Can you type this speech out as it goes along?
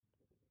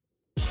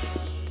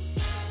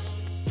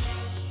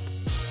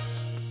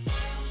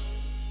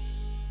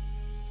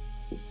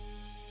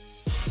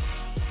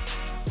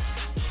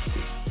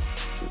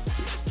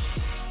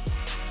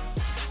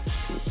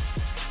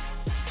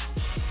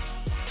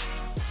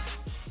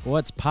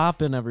What's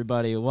poppin',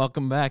 everybody?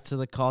 Welcome back to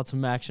the Call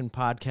to Action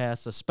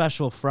podcast, a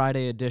special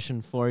Friday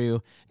edition for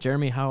you.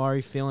 Jeremy, how are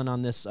you feeling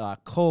on this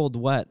cold,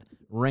 wet,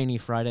 rainy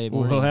Friday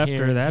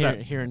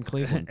morning here in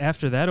Cleveland?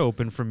 After that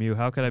open from you,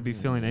 how could I be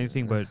feeling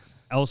anything but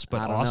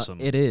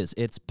awesome? It is.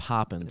 It's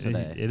poppin'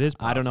 today. It is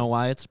poppin'. I don't know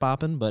why it's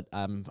poppin', but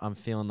I'm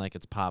feeling like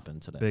it's poppin'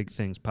 today. Big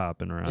things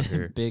popping around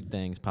here. Big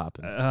things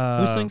poppin'.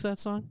 Who sings that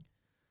song?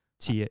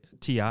 T.I.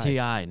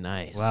 T.I.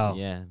 Nice. Wow.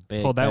 Yeah.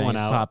 Big Pulled that things one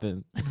out.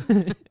 Poppin'.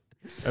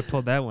 I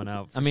pulled that one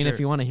out. I mean, if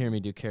you want to hear me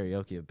do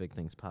karaoke of Big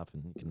Things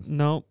Poppin', you can.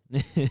 No,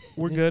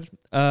 we're good.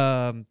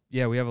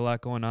 Yeah, we have a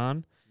lot going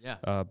on.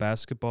 Yeah.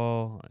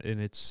 Basketball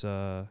in its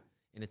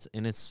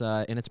in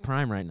its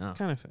prime right now.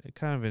 kind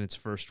of in its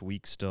first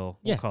week still.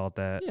 Yeah. We'll call it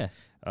that.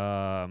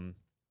 Yeah.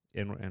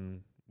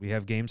 And we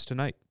have games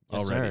tonight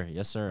Yes, already. sir.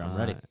 Yes, sir. I'm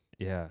ready.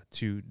 Yeah,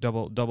 two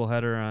double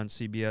header on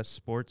CBS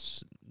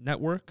Sports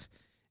Network,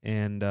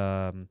 and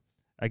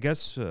I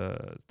guess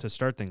to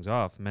start things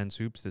off, men's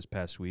hoops this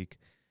past week.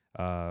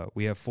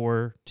 We have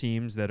 4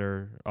 teams that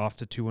are off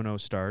to 2-0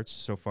 starts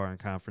so far in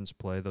conference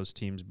play. Those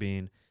teams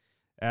being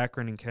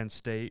Akron and Kent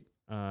State,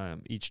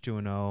 each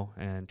 2-0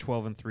 and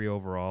 12-3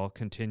 overall,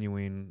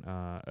 continuing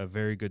a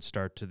very good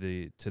start to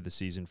the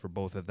season for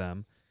both of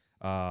them.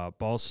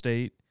 Ball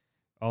State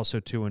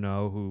also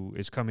 2-0, who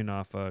is coming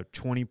off a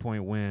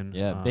 20-point win.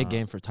 Yeah, big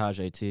game for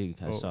Tajay Teague.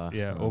 I saw.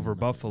 Yeah, over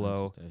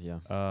Buffalo.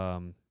 Yeah.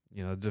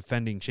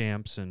 Defending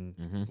champs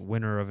and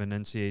winner of an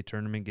NCAA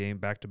tournament game,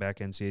 back-to-back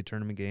NCAA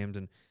tournament games,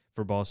 and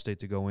for Ball State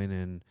to go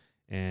in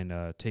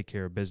and take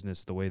care of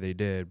business the way they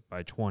did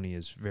by 20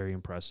 is very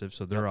impressive.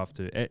 So they're off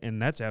to, and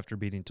that's after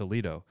beating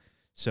Toledo.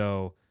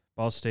 So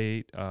Ball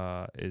State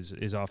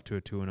is off to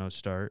a 2-0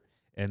 start,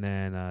 and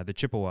then the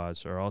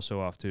Chippewas are also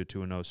off to a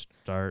 2-0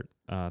 start.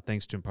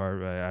 Thanks to in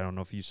part, I don't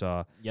know if you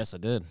saw. Yes, I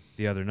did.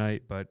 The other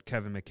night, but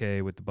Kevin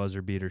McKay with the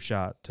buzzer beater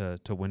shot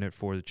to win it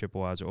for the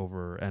Chippewas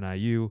over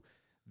NIU.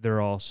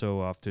 They're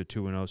also off to a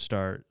 2-0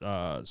 start.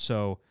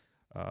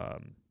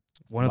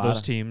 One of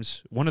those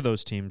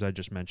teams I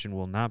just mentioned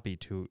will not be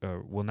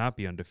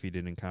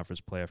undefeated in conference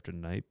play after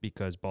tonight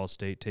because Ball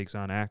State takes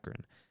on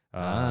Akron.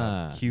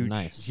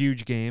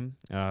 Huge game.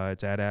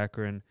 It's at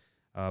Akron,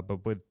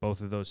 but with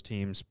both of those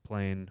teams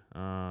playing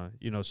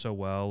so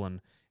well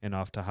and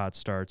off to hot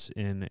starts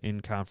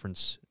in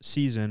conference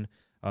season,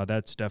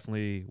 that's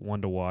definitely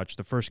one to watch.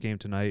 The first game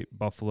tonight,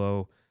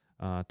 Buffalo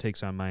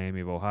takes on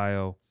Miami of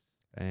Ohio.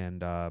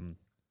 And that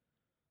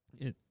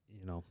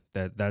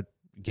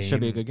game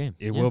should be a good game.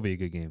 It will be a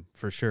good game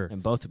for sure.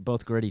 And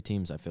both gritty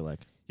teams, I feel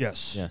like.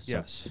 Yes.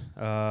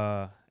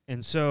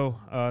 And so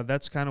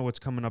that's kind of what's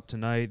coming up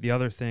tonight. The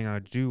other thing I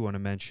do want to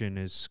mention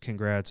is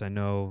congrats. I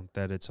know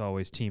that it's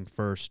always team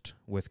first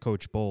with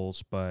Coach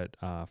Bowles, but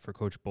for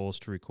Coach Bowles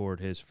to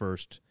record his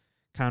first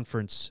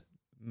conference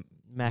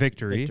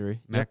victory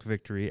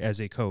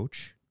as a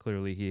coach.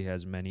 Clearly, he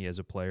has many as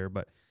a player,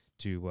 but.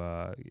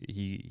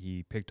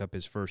 He picked up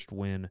his first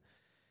win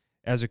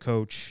as a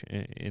coach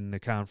in the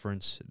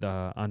conference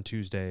on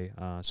Tuesday.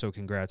 So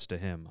congrats to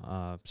him.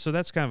 So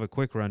that's kind of a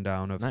quick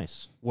rundown of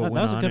what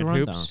went on in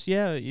hoops.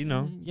 Yeah,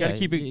 gotta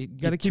keep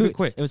it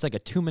quick. It was like a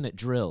 2-minute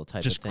drill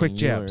type just of thing. Quick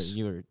jabs.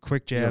 You were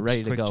quick jabs.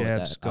 ready to quick go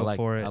jabs. with that. Go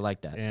for it. I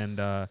like that.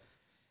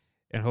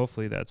 And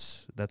hopefully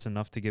that's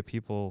enough to get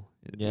people.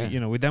 Yeah.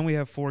 Then we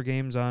have 4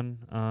 games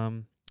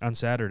on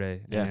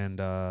Saturday, yeah. and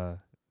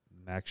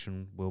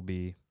action will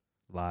be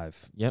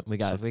live. Yep, we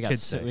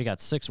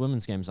got 6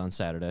 women's games on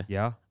Saturday.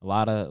 Yeah, a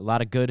lot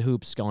of good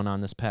hoops going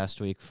on this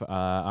past week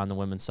on the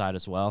women's side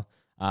as well.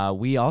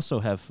 We also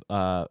have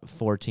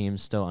 4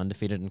 teams still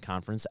undefeated in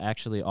conference,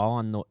 actually all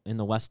in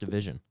the West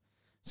Division.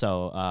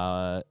 So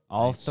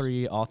all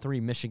three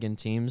Michigan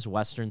teams,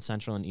 Western,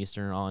 Central, and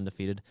Eastern, are all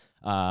undefeated,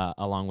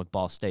 along with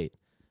Ball State.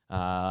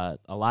 A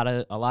lot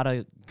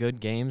of good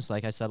games,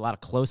 like I said, a lot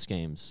of close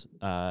games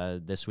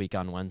this week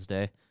on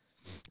Wednesday.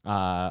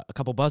 A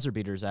couple buzzer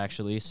beaters,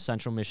 actually.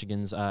 Central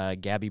Michigan's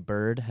Gabby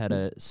Bird had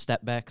a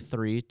step back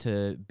 3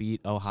 to beat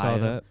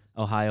Ohio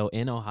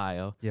in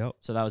Ohio. Yep.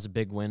 So that was a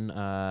big win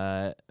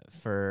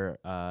for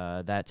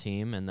that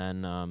team. And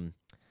then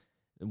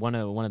one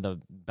of the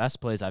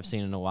best plays I've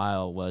seen in a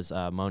while was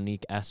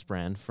Monique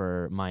Esbrand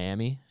for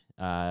Miami.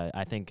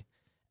 I think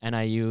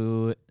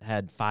NIU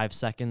had 5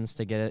 seconds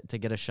to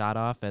get a shot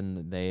off,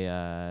 and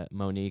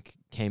Monique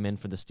came in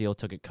for the steal,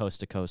 took it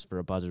coast to coast for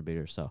a buzzer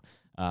beater. So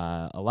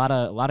a lot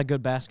of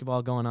good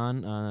basketball going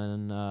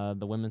on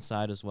the women's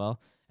side as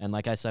well. And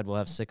like I said, we'll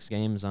have 6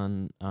 games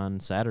on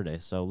Saturday.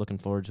 So looking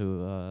forward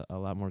to a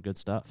lot more good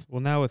stuff.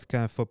 Well, now with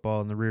kind of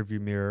football in the rearview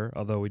mirror,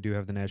 although we do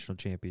have the national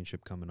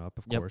championship coming up,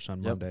 of course,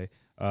 on Monday,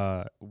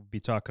 we'll be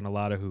talking a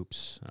lot of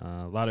hoops.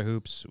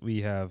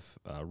 We have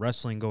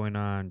wrestling going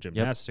on,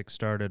 gymnastics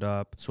started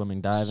up.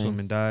 Swimming,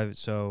 diving.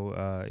 So,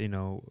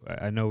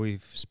 I know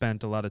we've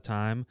spent a lot of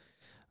time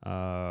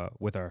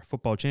with our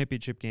football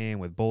championship game,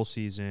 with bowl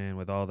season,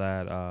 with all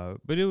that.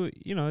 But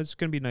it's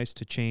going to be nice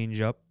to change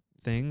up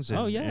things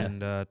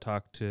and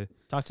talk to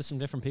some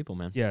different people,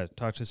 man. Yeah,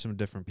 talk to some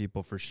different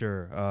people for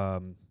sure.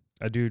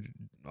 I do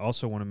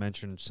also want to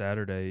mention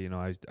Saturday.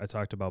 I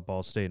talked about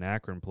Ball State and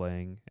Akron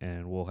playing,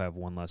 and we'll have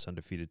one less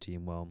undefeated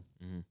team. Well,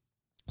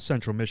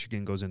 Central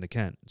Michigan goes into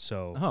Kent,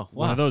 so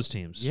one of those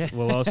teams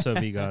will also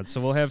be gone.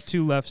 So we'll have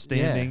 2 left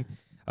standing,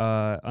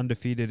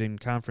 undefeated in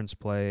conference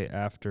play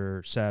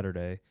after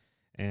Saturday,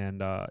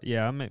 and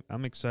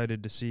I'm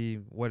excited to see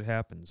what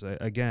happens.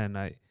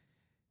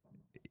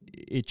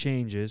 It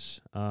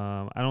changes.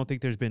 I don't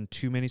think there's been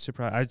too many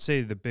surprises. I'd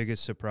say the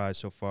biggest surprise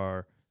so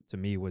far to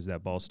me was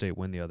that Ball State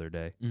win the other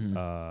day.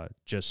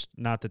 Just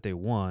not that they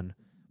won,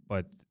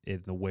 but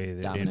in the way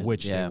in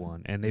which they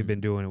won. And they've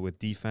been doing it with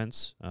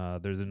defense.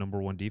 They're the number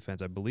 1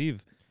 defense, I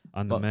believe,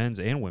 on the men's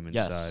and women's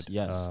side.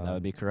 Yes, that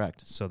would be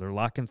correct. So they're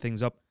locking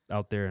things up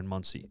out there in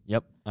Muncie.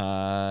 Yep.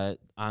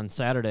 On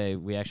Saturday,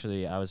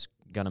 I was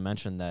going to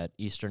mention that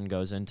Eastern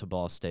goes into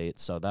Ball State,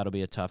 so that'll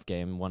be a tough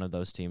game. One of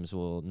those teams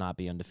will not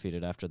be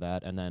undefeated after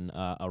that. And then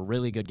a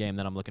really good game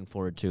that I'm looking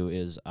forward to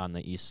is on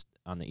the east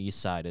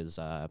side is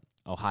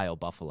Ohio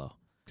Buffalo.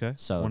 Okay,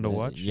 so one to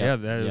watch.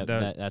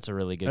 That's a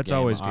really good game. That's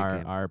always a good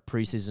game. Our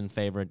preseason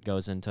favorite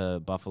goes into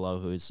Buffalo,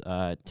 who's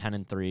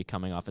 10-3,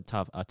 coming off a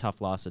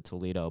tough loss at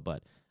Toledo,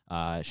 but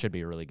it should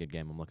be a really good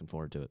game. I'm looking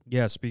forward to it.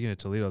 Yeah, speaking of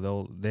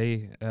Toledo,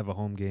 they have a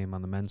home game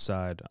on the men's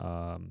side.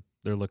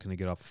 They're looking to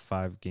get off a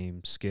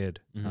 5-game skid.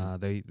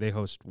 They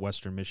host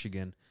Western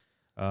Michigan.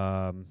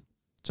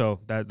 So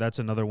that's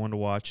another one to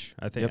watch.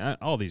 I think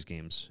all these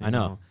games. I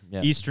know.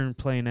 Yep. Eastern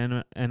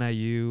playing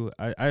NIU.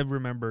 I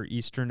remember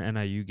Eastern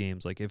NIU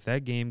games. Like if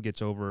that game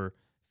gets over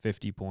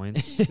 50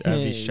 points, I'd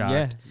be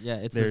shocked. Yeah,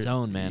 it's the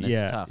zone, man.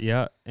 It's tough.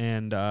 Yeah,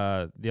 and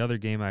the other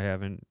game I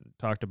haven't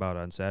talked about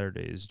on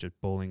Saturday is just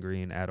Bowling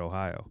Green at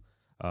Ohio.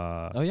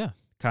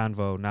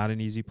 Convo, not an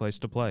easy place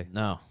to play.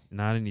 No,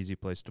 not an easy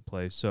place to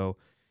play. So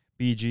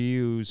BG,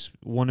 who's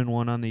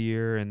 1-1 on the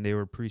year, and they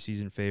were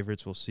preseason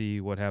favorites. We'll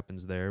see what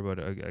happens there. But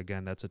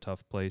again, that's a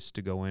tough place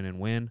to go in and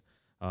win,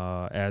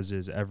 as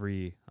is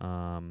every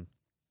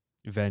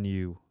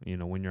venue.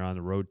 When you're on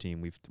the road team,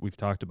 we've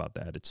talked about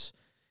that.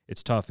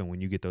 It's tough, and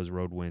when you get those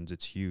road wins,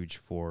 it's huge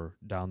for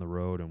down the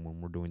road, and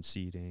when we're doing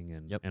seeding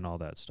and all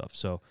that stuff.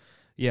 So,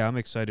 yeah, I'm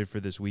excited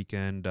for this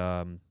weekend.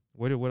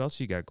 What else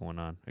you got going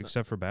on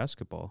except for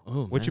basketball?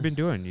 What you been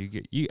doing?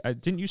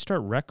 Didn't you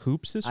start rec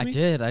hoops this week?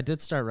 I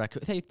did start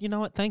rec. Hey, you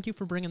know what? Thank you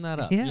for bringing that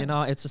up.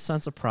 Yeah. It's a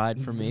sense of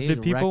pride for me. The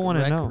people want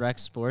to know. Rec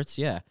sports,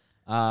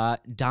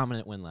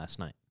 dominant win last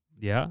night.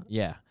 Yeah.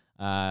 Yeah.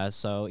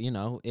 So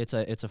it's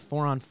a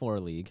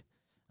 4-on-4 league.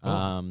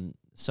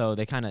 So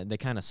they kind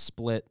of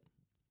split.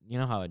 You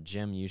know how a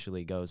gym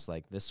usually goes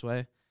like this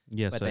way?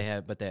 Yes.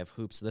 But they have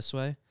hoops this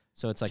way.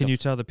 So it's like. Can you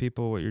tell the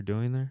people what you're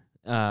doing there?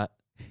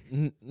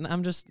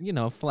 I'm just,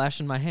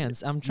 flashing my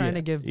hands. I'm trying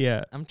to give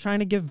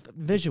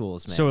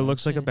visuals, man. So it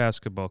looks like a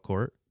basketball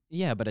court.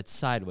 Yeah, but it's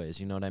sideways,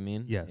 you know what I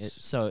mean? Yes.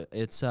 So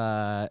it's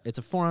a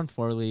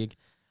 4-on-4 league.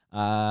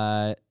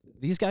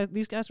 These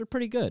guys are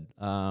pretty good.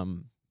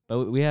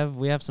 But we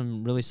have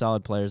some really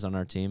solid players on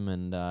our team,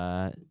 and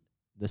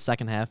the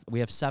second half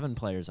we have 7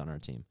 players on our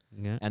team.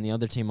 Yeah. And the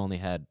other team only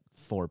had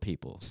 4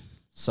 people.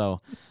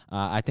 So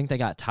I think they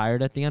got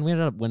tired at the end. We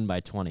ended up winning by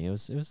 20. It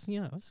was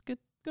good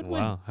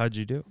win. Wow. How'd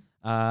you do?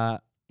 I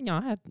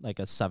had like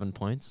a 7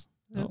 points.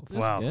 It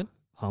was good.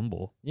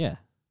 Humble. Yeah.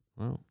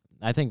 Wow.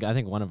 I think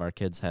one of our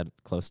kids had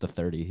close to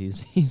 30.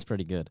 He's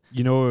pretty good.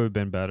 You know what would have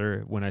been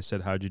better when I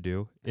said how'd you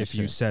do? If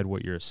you said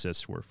what your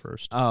assists were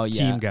first. Oh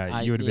yeah. Team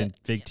guy. You would have been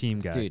big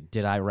team guy. Dude,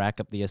 did I rack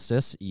up the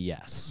assists?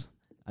 Yes.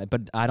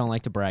 But I don't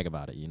like to brag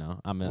about it,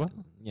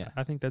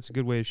 I think that's a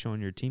good way of showing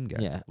you're a team guy.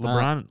 Yeah.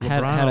 LeBron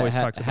always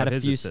talks about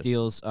his assists. Had a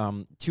few steals,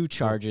 2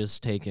 charges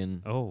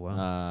taken. Oh,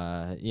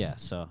 wow.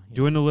 So.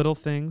 Doing the little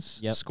things,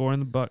 yep. Scoring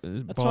the ball.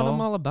 That's what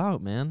I'm all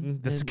about,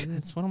 man. That's good.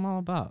 That's what I'm all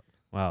about.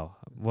 Wow.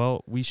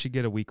 Well, we should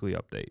get a weekly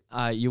update.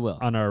 You will.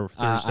 On our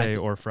Thursday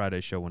or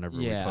Friday show whenever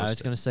we post it. Yeah, I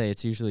was going to say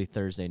it's usually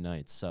Thursday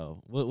nights,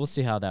 so we'll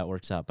see how that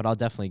works out. But I'll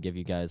definitely give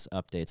you guys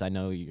updates. I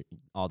know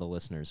all the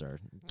listeners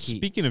are key.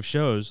 Speaking of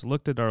shows,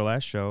 looked at our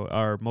last show,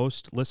 our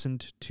most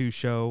listened to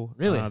show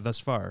thus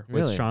far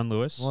with Sean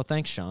Lewis. Well,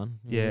 thanks, Sean.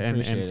 Yeah,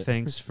 and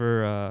thanks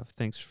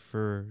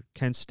for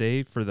Kent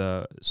State for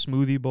the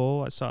Smoothie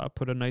Bowl. I saw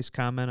put a nice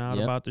comment out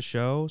about the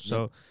show.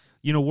 So,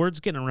 word's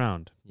getting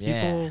around.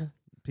 Yeah.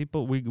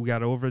 People, we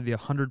got over the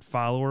 100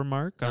 follower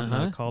mark on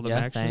the call to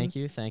action. Thank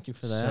you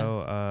for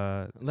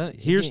that. So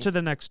here's to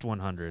the next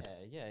 100.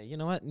 Yeah, you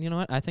know what?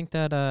 I think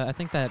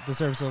that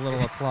deserves a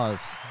little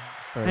applause.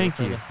 Thank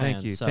you.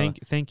 So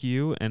thank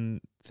you, and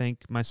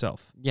thank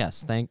myself.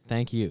 Yes,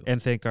 thank you,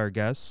 and thank our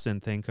guests,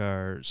 and thank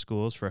our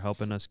schools for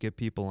helping us get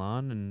people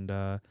on.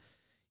 And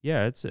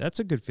that's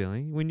a good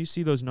feeling when you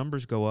see those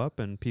numbers go up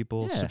and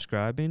people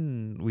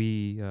subscribing.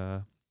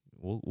 And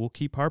We'll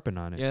keep harping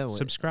on it. Yeah,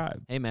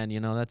 subscribe. Hey man,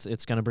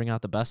 it's gonna bring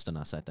out the best in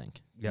us. I think.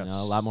 Yes.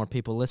 A lot more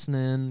people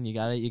listening. You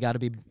gotta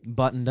be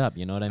buttoned up.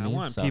 You know what I mean? I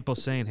want people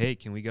saying, "Hey,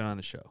 can we get on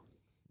the show?"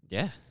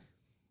 Yeah.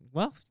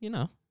 Well,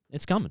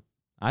 it's coming.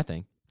 I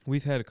think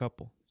we've had a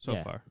couple. so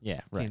far.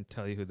 Yeah, right. Can't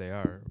tell you who they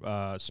are.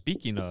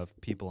 Speaking of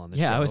people on the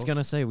show. Yeah, I was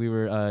gonna say we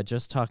were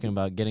just talking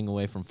about getting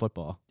away from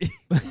football,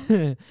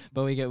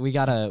 but we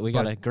got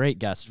a great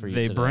guest for you.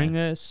 They today. bring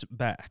us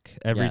back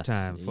every Yes,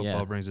 time. Football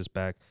yeah. brings us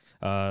back.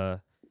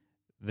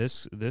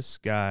 This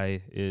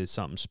guy is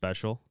something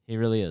special. He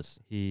really is.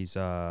 He's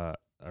our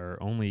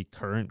only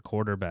current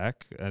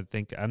quarterback. I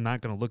think I'm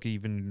not going to look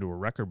even into a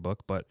record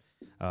book, but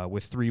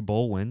with 3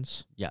 bowl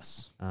wins.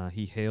 Yes,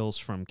 He hails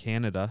from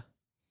Canada.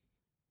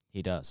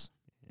 he does.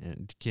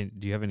 And do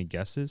you have any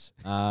guesses?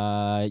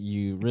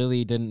 You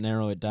really didn't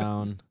narrow it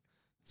down,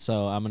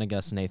 so I'm gonna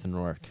guess Nathan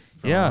Rourke.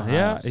 from Yeah,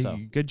 Ohio, so.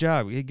 Good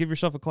job. Give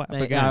yourself a clap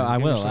Thank- again. I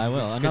Give will. yourself I a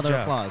will. good Another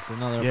job. applause.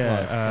 Another Yeah,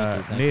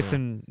 applause. Thank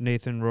you.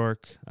 Nathan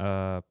Rourke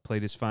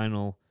played his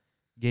final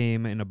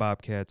game in a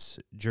Bobcats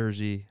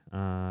jersey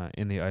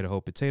in the Idaho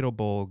Potato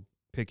Bowl,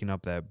 picking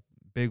up that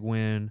big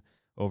win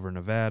over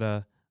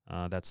Nevada.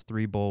 That's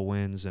 3 bowl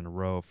wins in a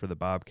row for the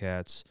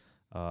Bobcats.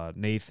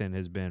 Nathan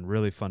has been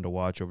really fun to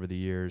watch over the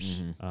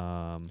years,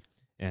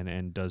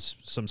 and does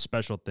some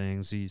special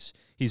things.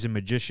 He's a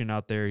magician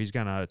out there. He's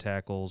gotten out of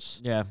tackles,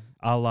 Yeah.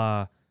 a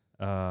la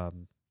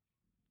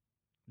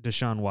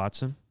Deshaun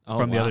Watson Oh,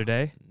 from the wow. other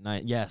day.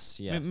 Yes.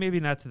 Maybe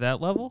not to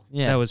that level.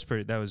 Yeah. That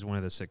was one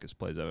of the sickest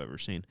plays I've ever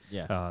seen.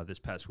 Yeah. This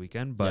past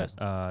weekend. But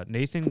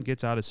Nathan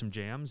gets out of some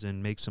jams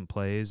and makes some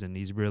plays, and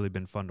he's really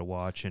been fun to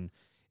watch and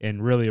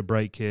really a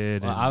bright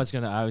kid. Well, and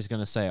I was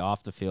gonna say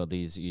off the field,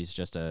 he's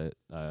just a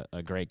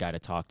great guy to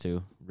talk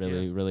to.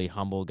 Really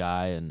humble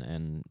guy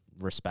and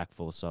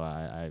respectful. So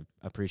I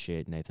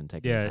appreciate Nathan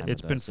taking. the time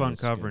it's with been us. fun It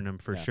was covering good. him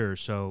for Yeah. sure.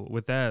 So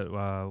with that,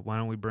 why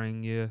don't we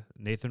bring you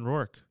Nathan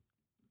Rourke?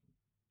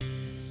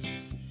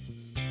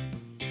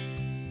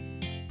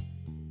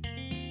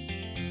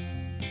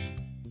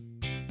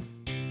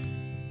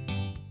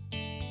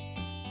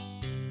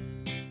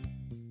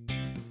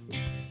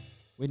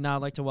 We'd now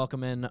like to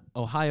welcome in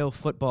Ohio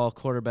football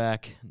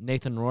quarterback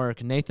Nathan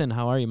Rourke. Nathan,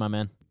 how are you, my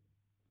man?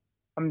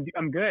 I'm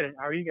good.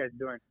 How are you guys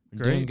doing?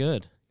 Doing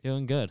good.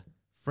 Doing good.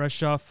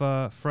 Fresh off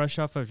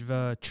of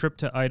a trip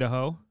to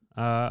Idaho.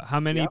 How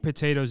many Yep.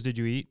 potatoes did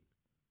you eat?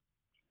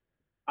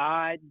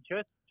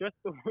 Just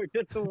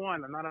the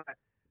one. I'm not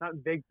a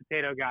big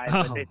potato guy,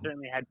 but they Oh.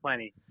 certainly had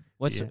plenty.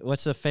 What's Yeah.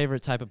 the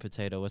favorite type of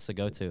potato? What's the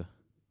go-to?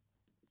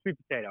 Sweet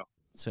potato.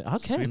 So, okay,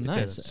 Sweet potato.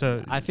 nice.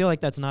 So- I feel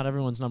like that's not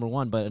everyone's number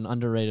one, but an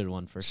underrated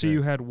one for So sure.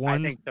 you had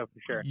one. I think so for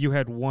sure. You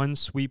had one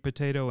sweet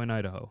potato in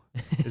Idaho.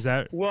 Is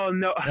that? Well,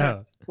 no,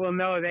 Oh. well,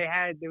 no. We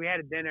had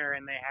a dinner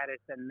and they had us,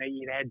 and they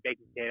had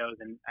baked potatoes,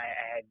 and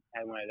I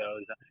had one of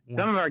those.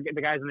 Some of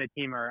the guys on the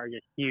team are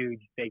just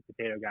huge baked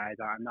potato guys.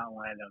 I'm not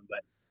one of them,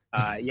 but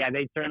yeah,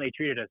 they certainly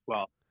treated us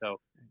well. So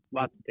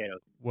lots of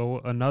potatoes. Well,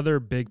 another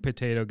big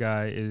potato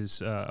guy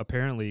is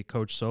apparently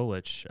Coach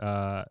Solich.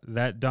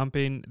 That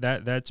dumping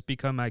that's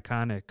become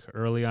iconic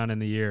early on in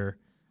the year.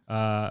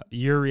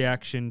 Your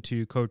reaction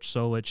to Coach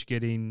Solich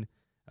getting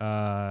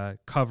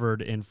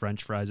covered in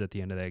French fries at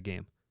the end of that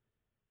game?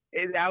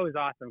 That was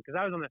awesome because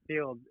I was on the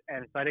field,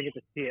 and so I didn't get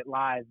to see it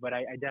live, but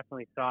I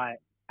definitely saw it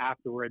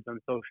afterwards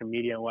on social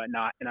media and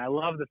whatnot. And I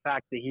love the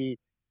fact that he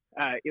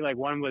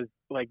one was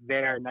like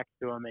there next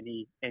to him, and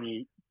he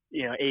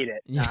ate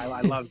it. Yeah.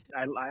 I thought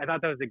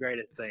that was the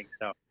greatest thing.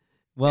 So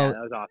Well, yeah,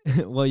 that was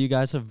awesome. well, you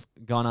guys have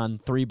gone on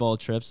 3 bowl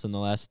trips in the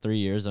last 3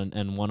 years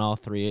and won all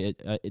 3.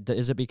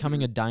 Is it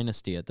becoming a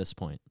dynasty at this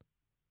point?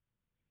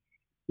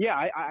 Yeah,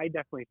 I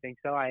definitely think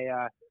so.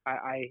 I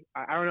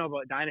don't know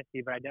about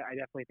dynasty, but I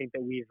definitely think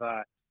that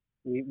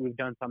we've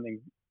done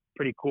something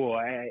pretty cool.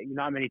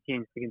 Not many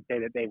teams can say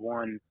that they've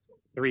won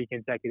 3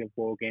 consecutive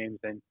bowl games,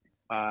 and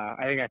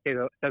I think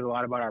that says a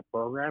lot about our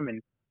program.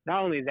 And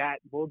not only that,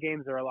 bowl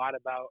games are a lot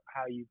about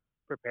how you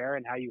prepare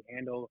and how you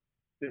handle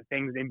the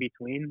things in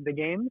between the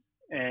games.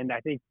 And I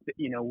think that,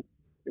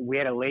 we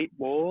had a late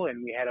bowl,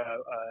 and we had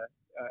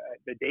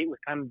the date was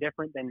kind of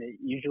different than it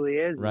usually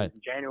is. Right. It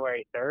was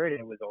January 3rd,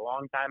 and it was a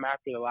long time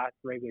after the last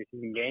regular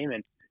season game.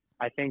 And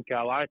I think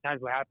a lot of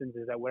times what happens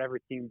is that whatever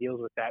team deals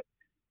with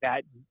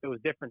those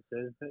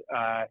differences,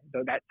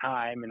 that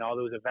time and all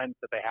those events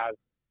that they have,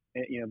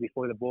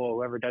 before the bowl,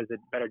 whoever does a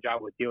better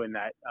job with doing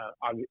that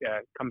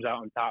comes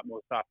out on top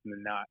most often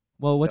than not.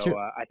 Well,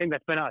 I think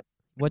that's been us.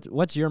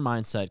 What's your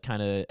mindset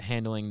kind of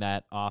handling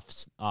that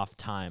off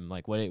time?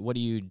 Like what do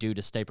you do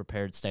to stay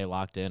prepared, stay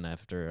locked in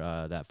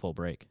after that full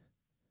break?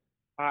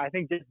 I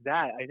think just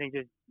that. I think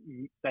just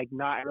like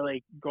not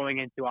really going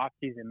into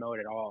off-season mode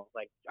at all.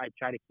 Like I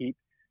try to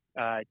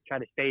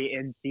stay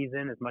in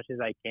season as much as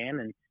I can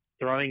and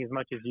throwing as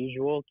much as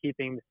usual,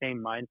 keeping the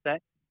same mindset.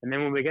 And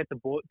then when we get to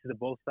the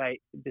bowl site,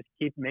 just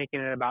keep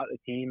making it about the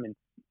team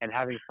and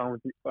having fun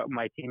with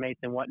my teammates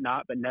and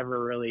whatnot, but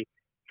never really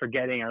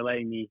forgetting or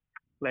letting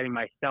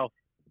myself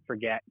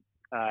forget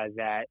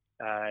that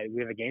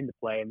we have a game to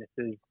play, and this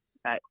is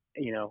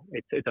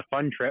it's a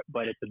fun trip,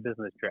 but it's a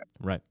business trip.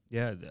 Right.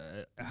 Yeah.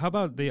 How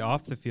about the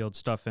off the field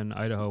stuff in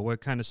Idaho? What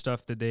kind of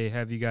stuff did they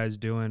have you guys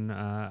doing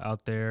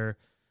out there?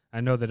 I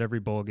know that every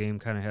bowl game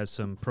kind of has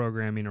some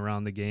programming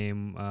around the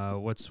game.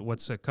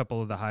 What's a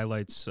couple of the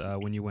highlights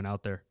when you went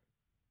out there?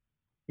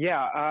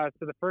 Yeah,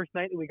 so the first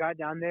night that we got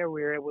down there,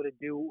 we were able to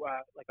do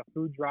like a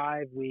food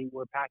drive. We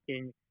were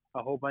packing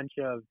a whole bunch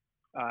of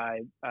uh,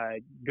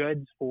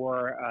 goods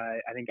for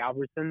I think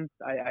Albertsons.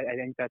 I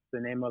think that's the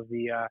name of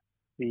the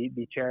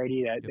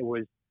charity that Yep.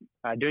 was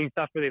doing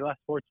stuff for the less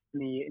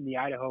fortunate in the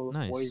Idaho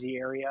Nice. Boise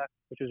area,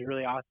 which was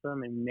really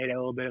awesome, and made it a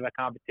little bit of a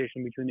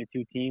competition between the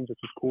two teams, which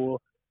was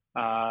cool.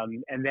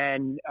 And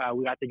then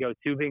we got to go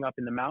tubing up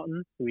in the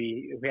mountains.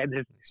 We had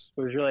this. Nice.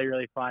 It was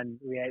really fun.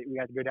 We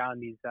got to go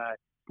down these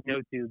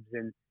snow tubes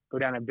and go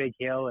down a big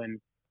hill and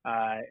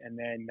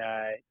then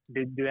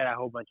do that a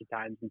whole bunch of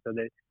times. And so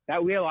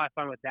that we had a lot of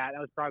fun with that.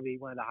 That was probably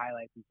one of the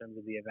highlights in terms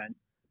of the event.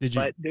 Did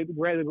you? But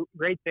the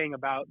great thing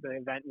about the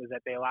event was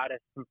that they allowed us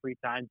some free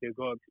time to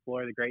go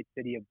explore the great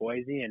city of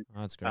Boise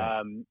Oh, that's great.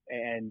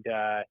 and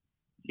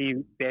they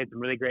had some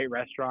really great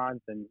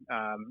restaurants and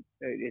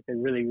it's a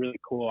really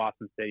cool,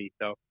 awesome city.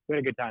 So we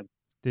had a good time.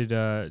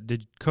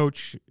 Did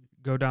Coach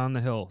go down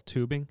the hill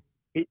tubing?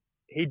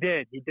 He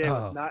did.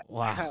 Oh, Not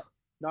wow.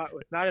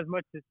 not as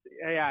much as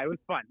it was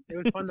fun. It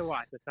was fun to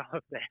watch. That's all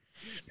I'm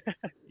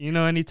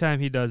saying. Anytime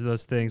he does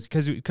those things,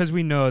 because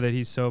we know that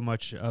he's so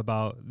much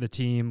about the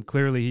team.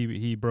 Clearly,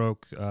 he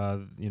broke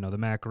the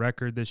MAC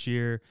record this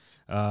year,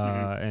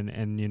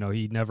 and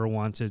he never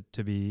wants it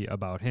to be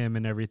about him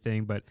and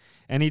everything. But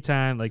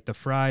anytime like the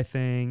fry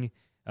thing,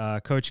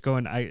 Coach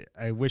going,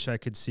 I wish I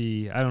could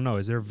see. I don't know.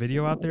 Is there a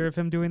video out there of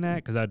him doing that?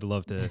 Because I'd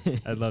love to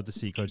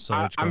see Coach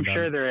Solich. I'm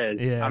sure there is.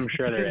 Yeah. I'm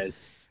sure there is.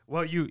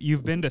 Well,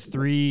 you've been to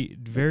 3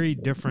 very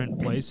different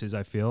places,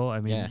 I feel. I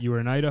mean, Yeah. you were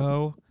in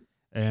Idaho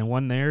and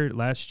one there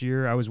last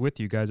year. I was with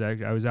you guys.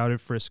 I was out at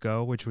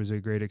Frisco, which was a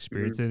great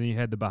experience. And then you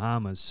had the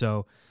Bahamas.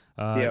 So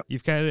Yep. you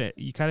kind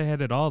of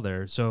had it all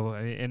there. So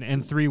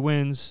and 3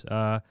 wins.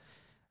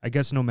 I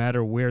guess no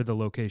matter where the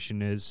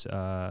location is,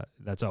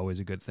 that's always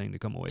a good thing to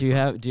come away Do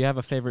from. you have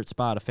a favorite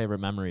spot, a favorite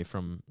memory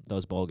from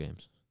those bowl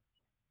games?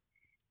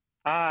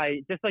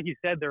 Just like you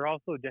said, they're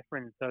all so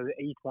different. So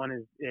each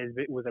one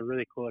was a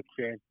really cool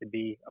experience to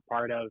be a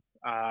part of.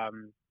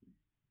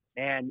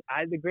 And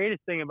the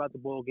greatest thing about the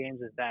bowl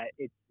games is that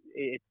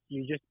it's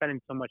you're just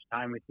spending so much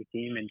time with your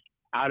team and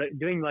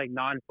doing like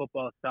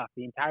non-football stuff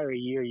the entire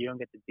year. You don't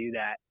get to do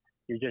that.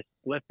 You're just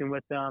lifting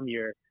with them.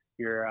 You're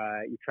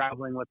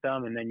traveling with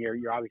them, and then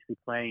you're obviously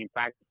playing and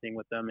practicing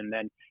with them. And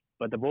then,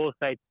 but the bowl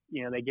sites,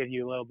 they give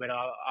you a little bit of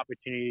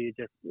opportunity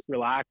to just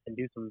relax and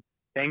do some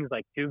things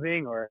like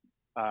tubing or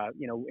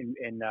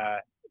in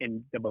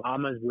the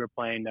Bahamas, we were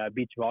playing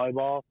beach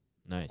volleyball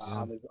Nice.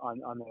 on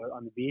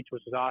the beach,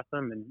 which was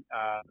awesome, and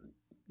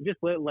just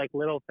like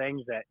little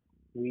things that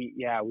we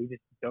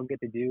just don't get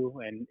to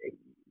do, and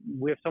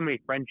we have so many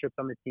friendships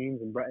on the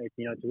teams, and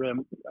it's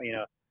really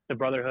the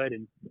brotherhood,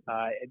 and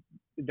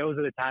those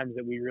are the times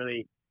that we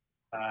really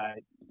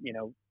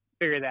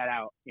figure that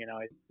out.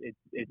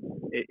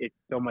 It's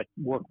so much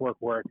work,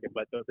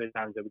 but those are the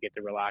times that we get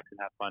to relax and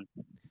have fun.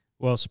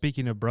 Well,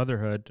 speaking of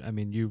brotherhood, I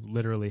mean, you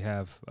literally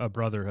have a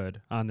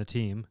brotherhood on the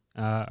team.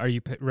 Are you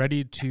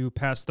ready to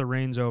pass the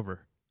reins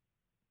over?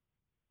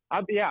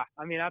 Yeah,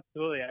 I mean,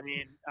 absolutely.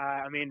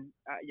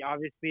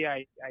 Obviously,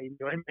 I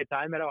enjoyed my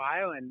time at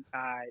Ohio, and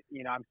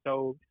I'm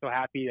so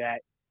happy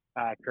that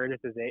Curtis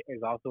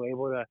is also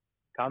able to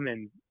come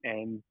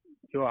and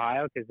to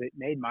Ohio because it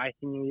made my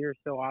senior year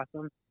so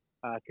awesome.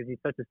 Because he's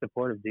such a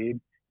supportive dude.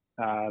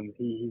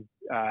 He's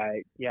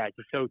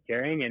just so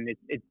caring, and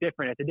it's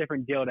different. It's a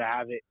different deal to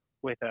have it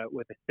with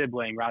a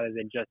sibling rather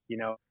than just you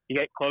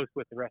get close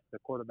with the rest of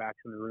the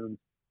quarterbacks in the room.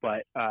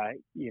 But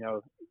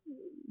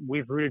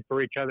we've rooted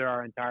for each other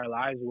our entire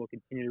lives. We'll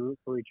continue to root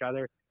for each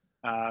other,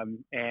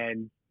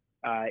 and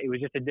it was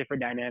just a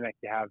different dynamic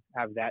to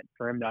have that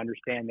for him to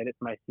understand that it's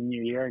my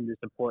senior year and to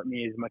support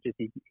me as much as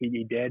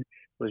he did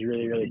was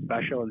really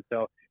special. And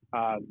so.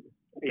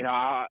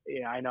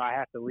 I know I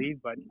have to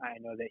leave, but I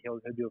know that he'll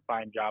do a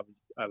fine job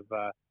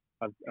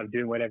of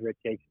doing whatever it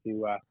takes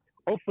to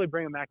hopefully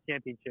bring a MAC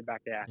championship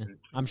back to Athens.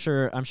 Yeah.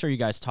 I'm sure you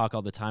guys talk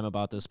all the time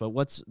about this, but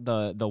what's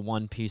the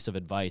one piece of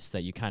advice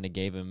that you kind of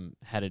gave him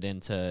headed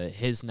into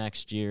his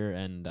next year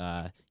and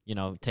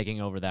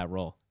taking over that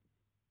role?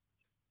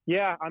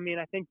 Yeah, I mean,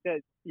 I think that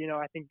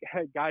I think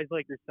guys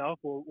like yourself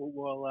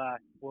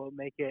will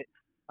make it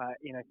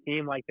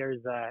seem like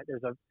there's a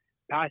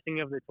passing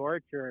of the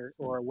torch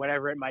or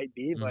whatever it might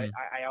be, but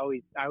I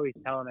always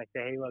tell them, I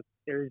say, hey, look,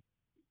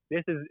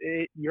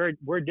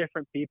 we're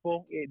different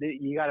people.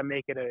 You got to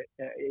make it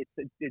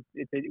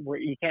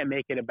you can't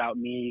make it about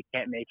me. You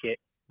can't make it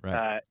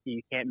Right.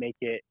 you can't make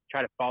it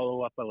try to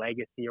follow up a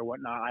legacy or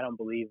whatnot. I don't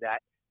believe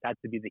that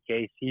to be the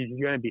case. He's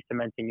going to be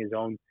cementing his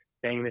own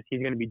thing. He's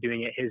going to be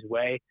doing it his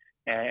way,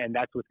 and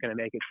that's what's going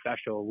to make it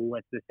special. We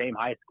went to the same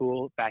high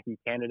school back in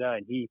Canada,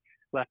 and he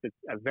left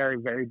a very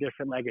very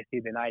different legacy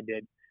than I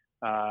did.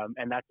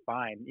 And that's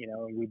fine,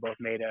 we both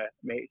cemented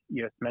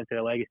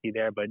a legacy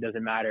there, but it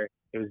doesn't matter.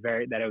 It was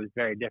very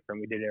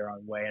different. We did it our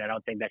own way. And I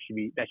don't think that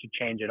should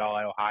change at all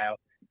at Ohio.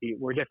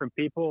 We're different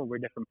people, we're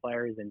different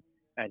players, and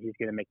he's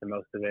going to make the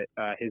most of it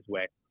his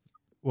way.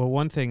 Well,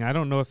 one thing, I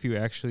don't know if you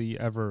actually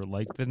ever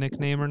liked the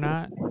nickname or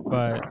not,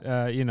 but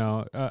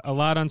a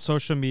lot on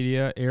social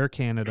media, Air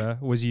Canada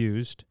was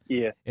used,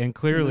 Yeah. and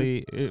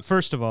clearly,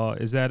 first of all,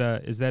 is that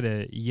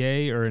a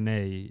yay or an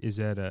nay? Is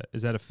that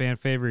a fan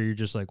favorite? Or you're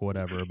just like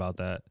whatever about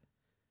that?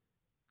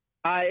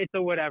 It's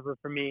a whatever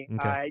for me.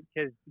 Okay.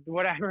 Because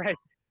what I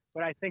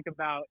think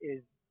about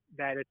is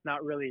that it's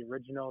not really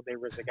original. There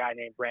was a guy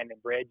named Brandon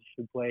Bridge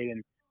who played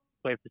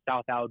for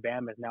South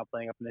Alabama, is now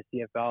playing up in the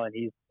CFL, and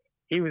he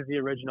was the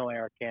original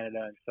Air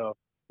Canada. And so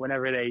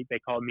whenever they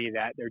call me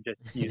that, they're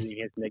just using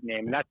his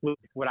nickname, and that's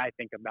what I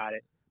think about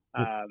it.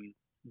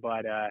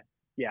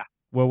 Yeah.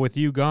 Well, with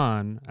you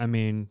gone, I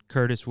mean,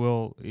 Curtis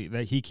will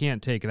that he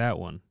can't take that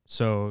one.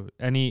 So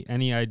any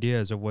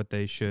ideas of what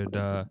they should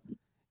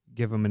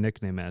give him a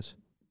nickname as?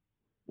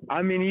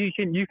 I mean, you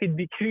could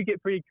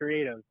get pretty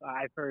creative.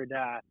 I've heard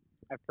that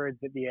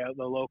the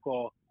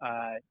local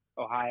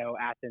Ohio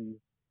Athens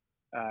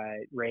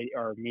radio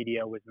or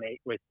media was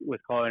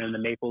calling him the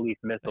Maple Leaf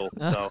Missile.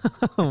 So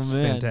oh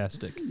man,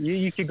 fantastic.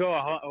 You could go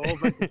a whole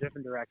bunch of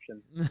different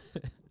directions.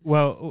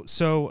 Well,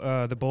 so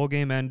the bowl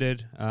game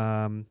ended,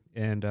 and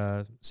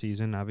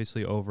season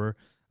obviously over.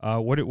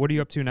 What are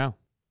you up to now?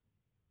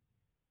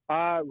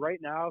 Right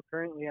now,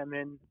 currently, I'm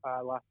in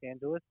Los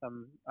Angeles.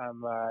 I'm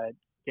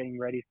getting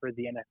ready for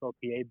the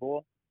NFLPA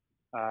Bowl.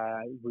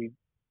 We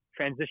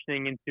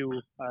transitioning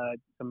into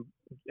some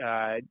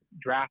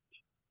draft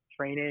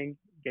training,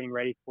 getting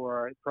ready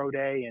for pro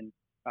day, and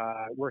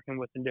working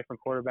with some different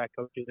quarterback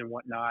coaches and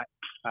whatnot.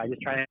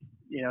 Just trying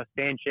to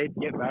stay in shape,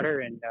 get better,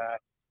 and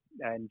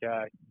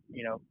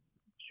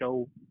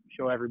show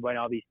everybody,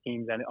 all these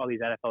teams and all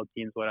these NFL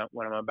teams what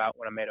I'm about,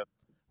 what I'm made of.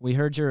 We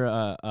heard you're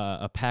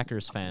a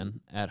Packers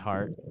fan at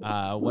heart.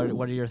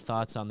 What are your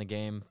thoughts on the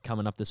game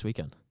coming up this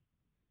weekend?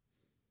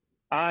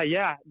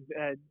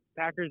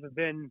 Packers have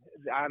been.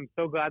 I'm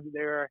so glad that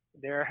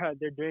they're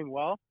doing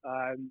well.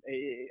 I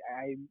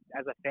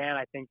as a fan,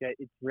 I think that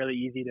it's really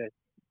easy to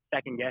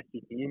second guess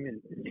the team,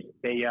 and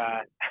they've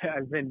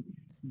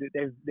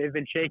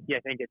been shaky, I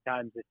think, at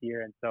times this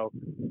year, and so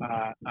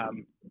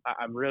I'm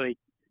really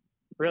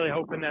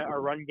hoping that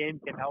our run game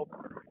can help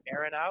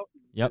Aaron out.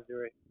 Yep.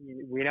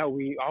 We know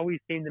we always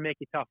seem to make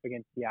it tough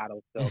against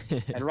Seattle. So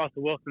and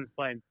Russell Wilson's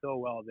playing so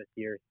well this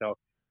year. So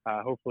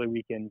hopefully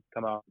we can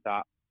come out on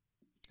top.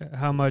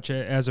 How much,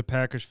 as a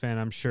Packers fan,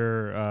 I'm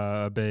sure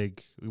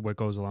what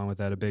goes along with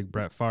that, a big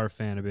Brett Favre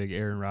fan, a big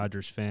Aaron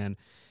Rodgers fan.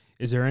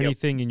 Is there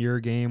anything in your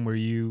game where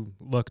you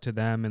look to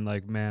them and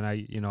like, man,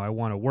 I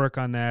want to work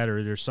on that,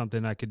 or there's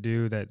something I could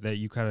do that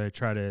you kind of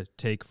try to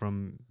take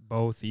from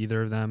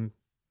either of them?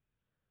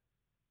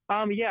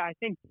 I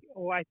think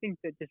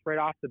that just right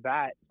off the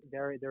bat,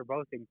 they're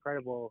both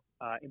incredible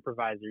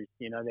improvisers.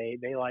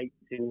 They like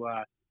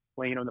to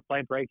when the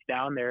play breaks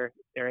down, they're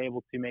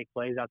able to make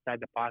plays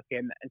outside the pocket,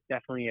 and it's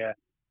definitely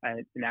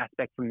an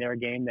aspect from their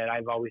game that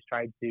I've always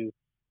tried to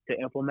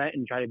implement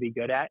and try to be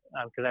good at,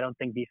 because I don't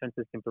think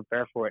defenses can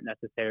prepare for it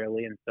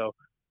necessarily. And so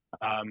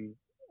I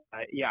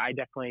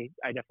definitely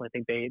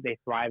think they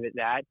thrive at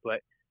that.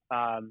 But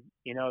I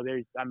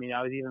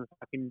was even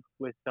talking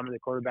with some of the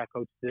quarterback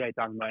coaches today,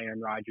 talking about Aaron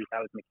Rodgers,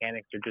 how his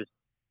mechanics are just,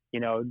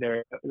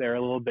 they're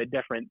a little bit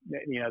different,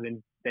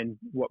 than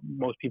what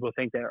most people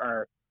think they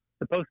are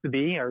supposed to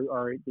be,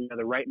 or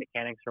the right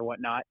mechanics or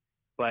whatnot.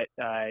 But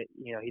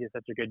he does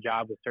such a good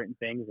job with certain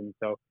things, and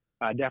so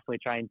definitely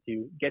trying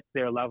to get to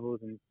their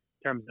levels in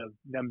terms of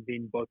them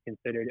being both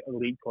considered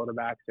elite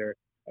quarterbacks or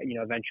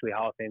eventually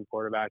Hall of Fame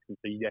quarterbacks. And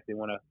so you definitely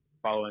want to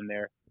follow in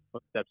their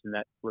footsteps in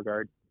that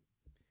regard.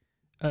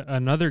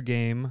 Another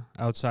game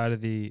outside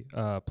of the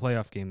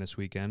playoff game this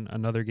weekend,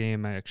 another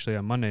game actually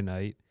on Monday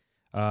night,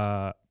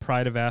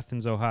 Pride of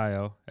Athens,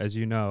 Ohio, as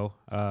you know,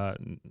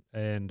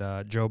 and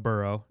Joe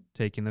Burrow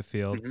taking the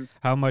field. Mm-hmm.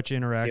 How much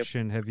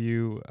interaction have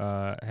you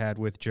had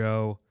with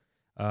Joe,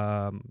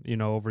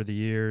 over the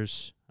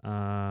years?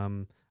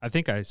 I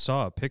think I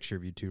saw a picture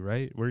of you two,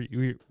 right? Were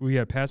you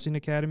at Passing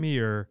Academy,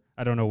 or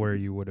I don't know where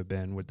you would have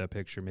been with that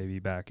picture, maybe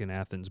back in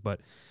Athens,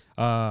 but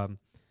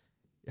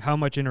how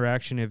much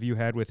interaction have you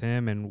had with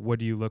him, and what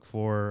do you look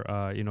for,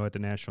 at the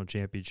national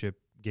championship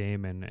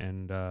game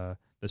and the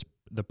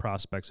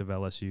prospects of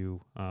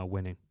LSU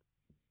winning?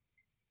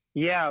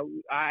 Yeah,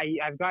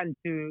 I've gotten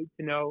to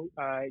know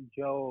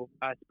Joe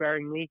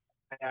sparingly.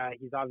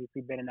 He's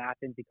obviously been in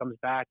Athens. He comes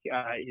back.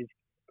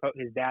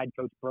 His dad,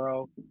 Coach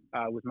Burrow,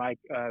 was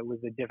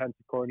the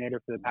defensive coordinator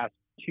for the past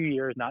 2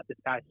 years, not this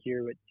past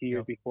year, but 2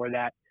 years before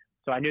that.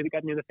 So I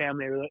got to know the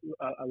family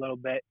a little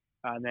bit.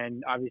 And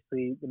then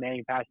obviously the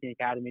Manning Passing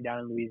Academy down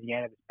in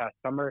Louisiana this past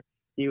summer,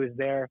 he was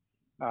there.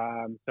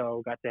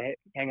 So got to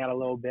hang out a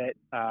little bit.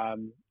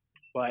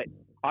 But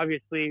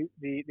obviously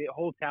the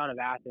whole town of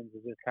Athens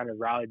has just kind of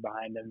rallied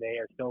behind him. They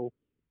are so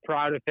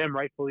proud of him,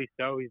 rightfully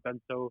so. He's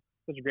done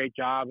such a great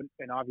job,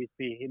 and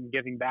obviously him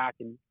giving back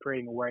and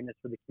creating awareness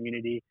for the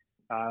community.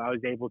 I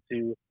was able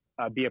to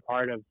be a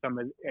part of some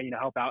of,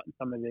 help out in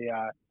some of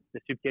the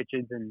soup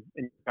kitchens and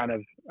kind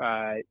of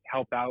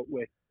help out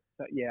with,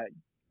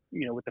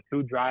 with the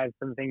food drive,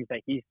 some things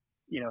that he's,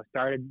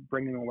 started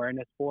bringing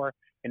awareness for.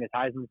 in his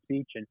Heisman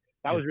speech, and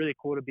that was really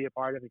cool to be a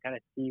part of and kind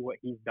of see what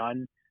he's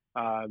done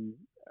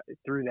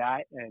through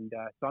that. And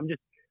so I'm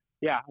just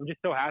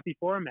so happy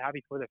for him,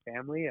 happy for the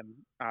family, and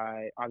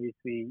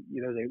obviously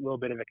there's a little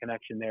bit of a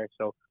connection there.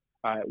 So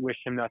wish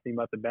him nothing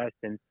but the best,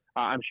 and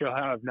I'm sure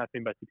he'll have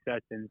nothing but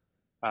success in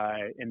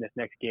this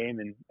next game,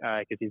 and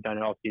because he's done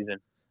it all season.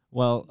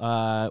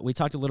 Well, we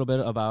talked a little bit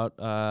about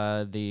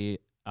the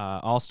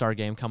All-Star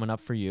game coming up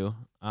for you.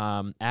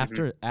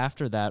 After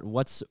that,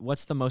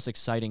 what's the most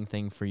exciting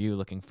thing for you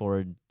looking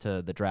forward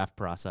to the draft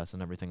process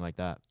and everything like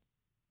that?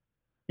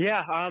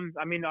 Yeah,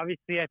 I mean,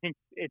 obviously, I think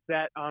it's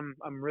that I'm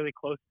really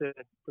close to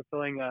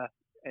fulfilling a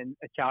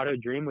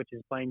childhood dream, which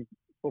is playing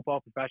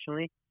football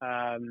professionally.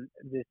 I've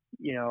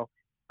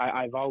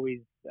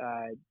always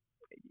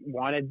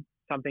wanted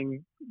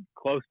something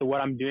close to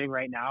what I'm doing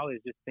right now, is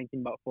just thinking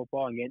about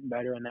football and getting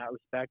better in that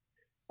respect,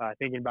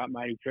 thinking about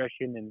my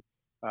nutrition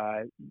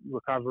and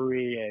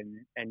recovery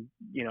and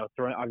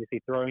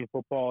throwing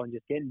football and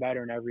just getting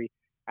better in every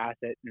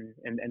asset.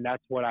 And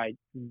that's what I've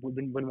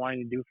been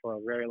wanting to do for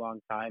a very long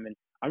time. And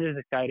I'm just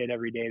excited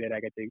every day that I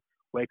get to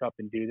wake up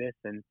and do this.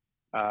 And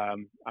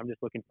I'm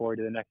just looking forward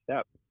to the next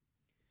step.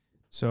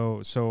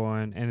 So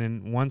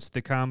then once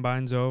the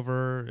combine's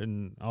over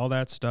and all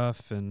that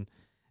stuff and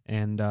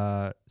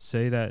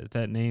say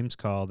that name's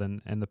called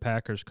and the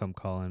Packers come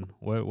calling,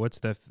 what would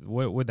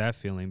that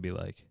feeling be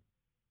like?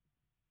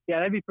 Yeah,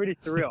 that'd be pretty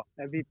surreal.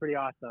 That'd be pretty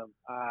awesome.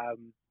 I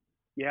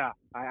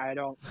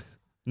don't.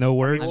 No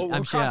words. I mean,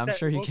 I'm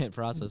sure you can't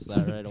process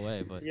that right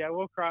away, but yeah,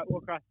 we'll cross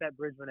that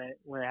bridge when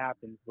it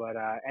happens. But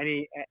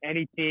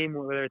any team,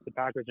 whether it's the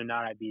Packers or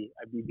not, it'd be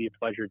a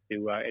pleasure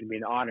to. It'd be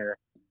an honor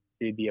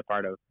to be a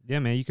part of. Yeah,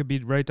 man, you could be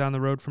right down the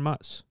road from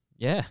us.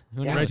 Yeah,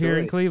 who knows? Right here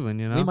in Cleveland,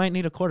 you know. We might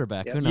need a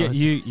quarterback. Yep. Who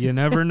knows? You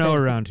never know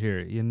around here.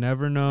 You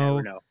never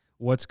know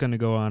what's going to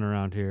go on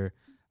around here.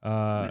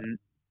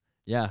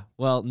 Yeah.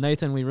 Well,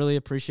 Nathan, we really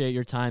appreciate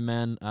your time,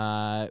 man.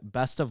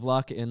 Best of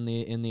luck in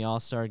the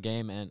All-Star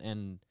game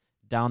and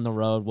down the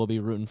road. We'll be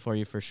rooting for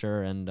you for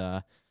sure.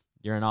 And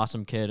you're an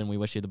awesome kid, and we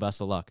wish you the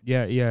best of luck.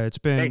 Yeah. It's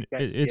been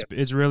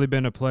it's really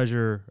been a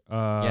pleasure.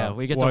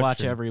 We get to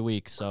watch every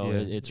week, so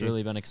it's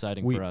really been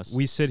exciting for us.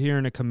 We sit here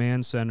in a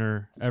command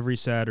center every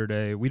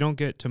Saturday. We don't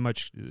get to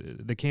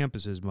the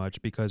campus as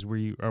much because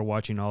we are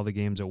watching all the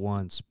games at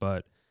once.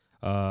 But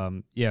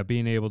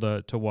being able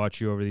to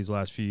watch you over these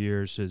last few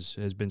years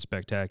has been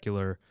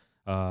spectacular.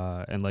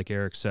 And like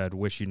Eric said,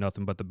 wish you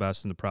nothing but the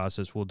best in the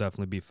process. We'll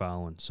definitely be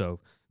following. So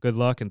good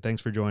luck, and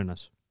thanks for joining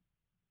us.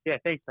 Yeah,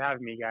 thanks for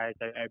having me, guys.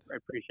 I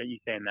appreciate you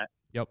saying that.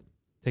 Yep.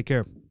 Take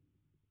care.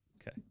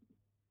 Okay.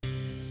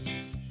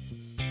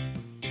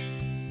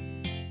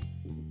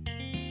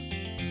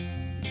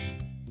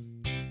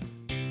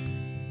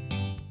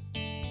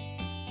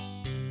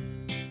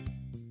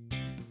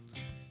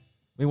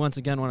 We once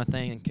again want to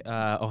thank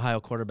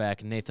Ohio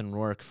quarterback Nathan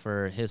Rourke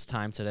for his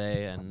time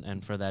today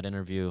and for that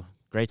interview.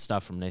 Great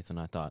stuff from Nathan,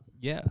 I thought.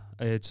 Yeah,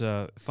 it's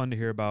fun to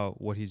hear about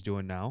what he's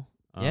doing now.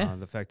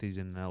 The fact that he's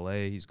in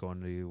LA, he's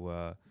going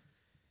to,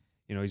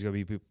 he's going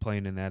to be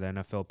playing in that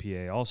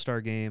NFLPA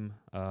All-Star game,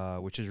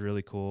 which is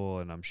really cool.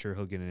 And I'm sure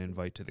he'll get an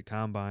invite to the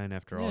combine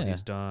after all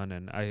he's done.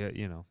 And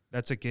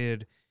that's a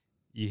kid.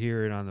 You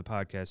hear it on the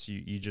podcast.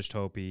 You just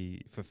hope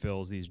he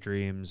fulfills these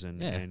dreams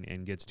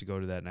and gets to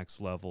go to that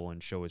next level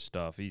and show his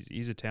stuff.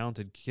 He's a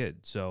talented kid.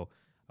 So,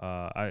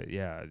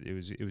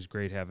 it was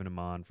great having him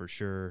on for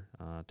sure,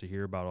 to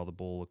hear about all the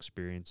bowl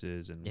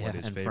experiences and what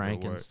his favorite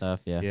Frank and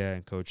stuff.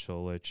 And Coach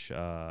Solich,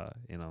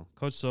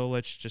 Coach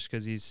Solich, just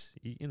because he's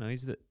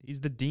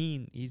the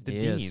dean. He's the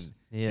dean.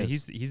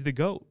 He's the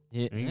GOAT.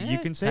 You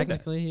can say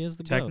technically that. He is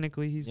the GOAT.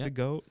 Technically he's the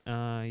GOAT.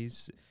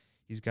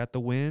 He's got the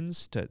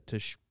wins to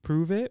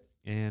prove it,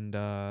 and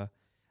I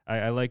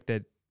like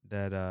that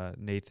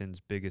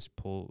Nathan's biggest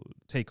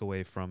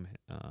takeaway from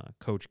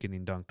Coach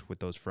getting dunked with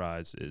those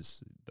fries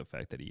is the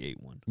fact that he ate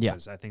one. Yeah.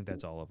 Because I think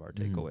that's all of our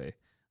takeaway.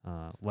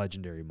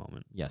 Legendary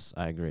moment. Yes,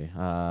 I agree.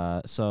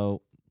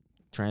 So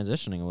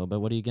transitioning a little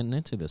bit, what are you getting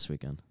into this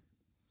weekend?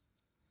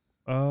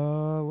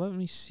 Let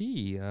me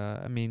see.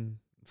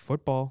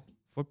 Football.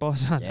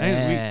 Football's on.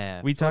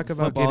 Yeah, we talk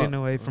about getting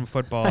away from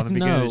football in the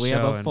beginning of the show. We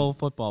have a full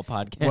football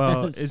podcast.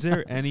 Well, is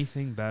there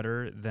anything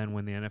better than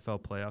when the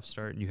NFL playoffs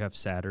start and you have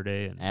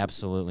Saturday? And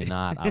Absolutely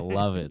not. I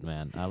love it,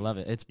 man. I love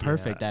it. It's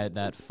perfect.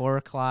 That 4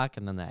 o'clock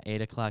and then that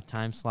 8 o'clock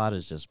time slot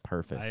is just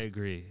perfect. I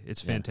agree.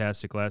 It's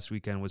fantastic. Last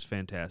weekend was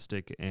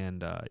fantastic,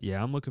 and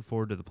I'm looking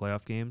forward to the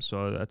playoff games.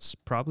 So that's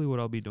probably what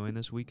I'll be doing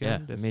this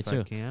weekend. Me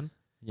too. I can.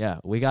 Yeah,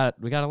 we got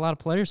a lot of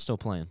players still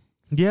playing.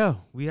 Yeah,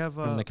 we have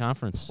from the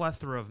conference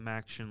plethora of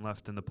action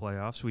left in the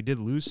playoffs. We did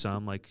lose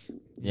some,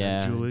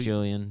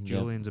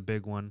 Julian's a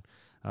big one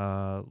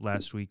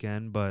last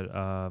weekend. But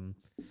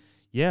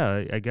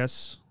I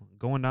guess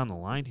going down the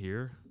line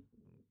here,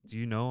 do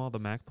you know all the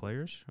MAC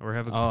players or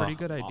have a pretty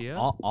good idea?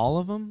 All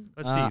of them?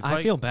 Let's see.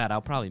 I feel bad.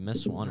 I'll probably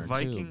miss one or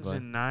Vikings two.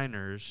 and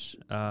Niners.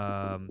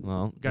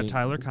 Got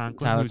Tyler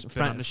Conklin, who's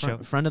been on the show.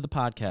 Friend of the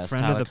podcast,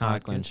 Friend Tyler of the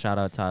Conklin. podcast. Shout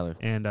out Tyler.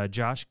 And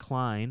Josh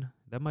Klein,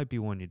 That might be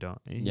one you don't.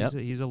 Yep.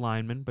 He's a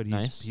lineman, but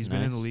he's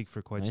been in the league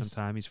for quite some Nice.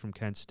 time. He's from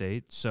Kent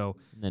State. So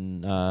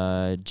And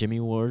then Jimmy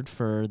Ward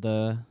for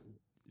the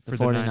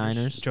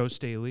 49ers. Joe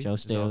Staley. Joe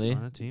is also Staley.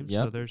 on the team.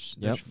 Yep. So there's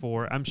Yep.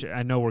 4.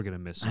 I know we're gonna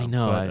miss some. I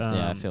know. But,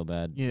 I feel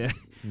bad Yeah.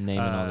 naming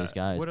all these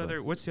guys.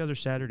 What's the other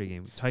Saturday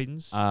game?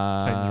 Titans.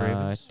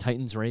 Ravens?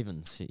 Titans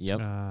Ravens. Ravens.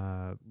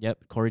 Yep.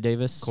 Yep. Corey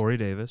Davis. Corey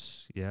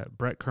Davis. Yeah.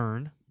 Brett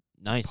Kern.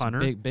 Nice.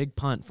 punter. Big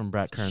punt from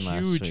Brett Kern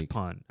last week. Huge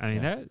punt. I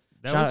mean Yeah.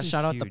 that was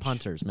Shout out the huge-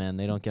 punters, man.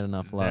 They don't get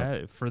enough love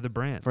that, for the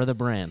brand. for the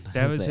brand,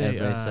 That as was they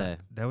a say.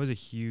 that was a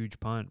huge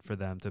punt for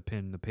them to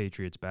pin the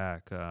Patriots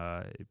back.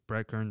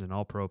 Brett Kern's an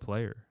All-Pro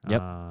player.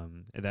 Yep.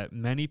 That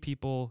many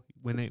people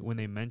when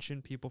they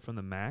mention people from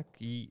the MAC,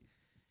 he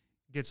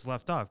gets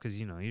left off because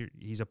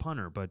he's a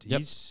punter, but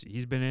Yep.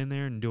 he's been in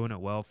there and doing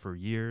it well for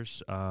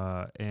years.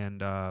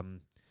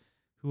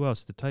 Who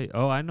else?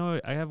 Oh, I know.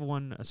 I have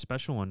a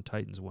special one.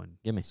 Titans one.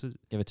 Give me. This is-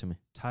 Give it to me.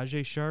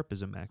 Tajay Sharp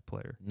is a MAC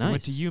player. He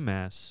went to Nice.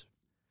 UMass,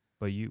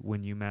 but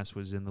when UMass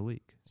was in the league.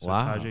 So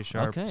Wow. Tajay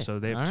Sharp. Okay. So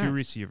they have All 2 right.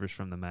 receivers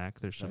from the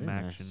MAC. There's some Very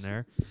action nice.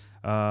 there.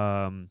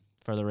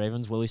 For the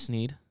Ravens, Willie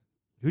Snead.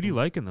 Who do you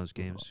like in those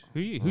games? Who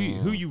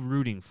you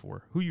rooting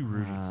for? Who you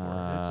rooting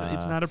for?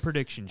 It's not a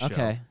prediction show.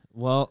 Okay.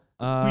 Well,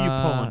 Who you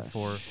pulling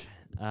for?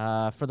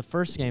 For the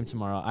first game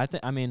tomorrow, I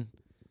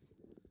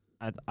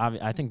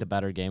think the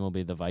better game will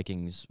be the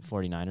Vikings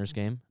 49ers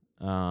game.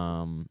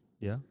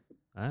 Yeah.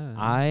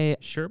 I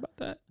Sure about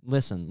that?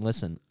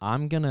 listen.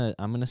 I'm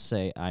gonna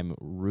say I'm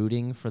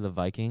rooting for the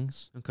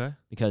Vikings Okay.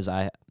 because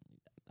I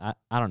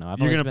don't know.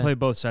 You're gonna play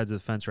both sides of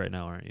the fence right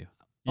now, aren't you?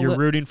 You're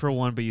rooting for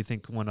one, but you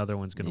think one other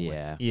one's gonna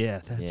Yeah. win.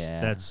 Yeah.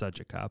 Yeah. That's such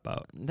a cop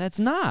out. That's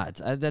not.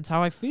 That's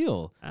how I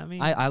feel. I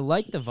mean, I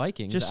like the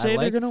Vikings. just I say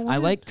like, they're gonna win. I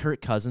like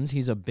Kirk Cousins.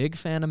 He's a big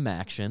fan of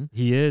Maction.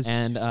 he is.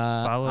 And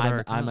Followed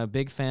our I'm account. a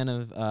big fan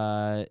of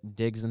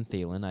Diggs and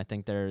Thielen. I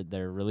think they're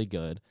really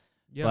good.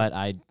 Yeah. But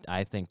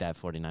I think that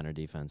 49er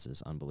defense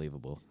is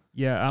unbelievable.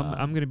 Yeah,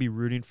 I'm going to be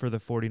rooting for the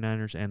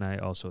 49ers, and I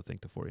also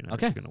think the 49ers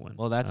Okay. are going to win.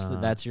 Well,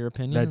 that's your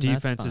opinion. That and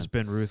that's defense has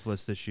fine. been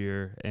ruthless this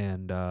year,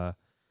 and I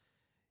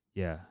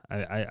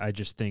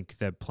just think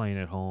that playing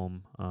at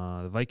home,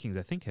 the Vikings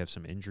I think have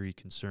some injury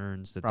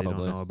concerns that they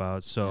Probably. don't know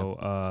about. So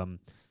I'm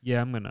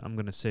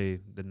gonna say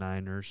the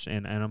Niners,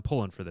 and I'm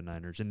pulling for the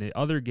Niners. And the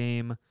other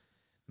game,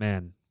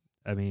 man,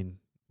 I mean,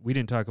 we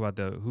didn't talk about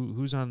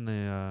who's on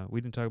the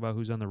we didn't talk about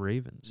who's on the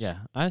Ravens. Yeah,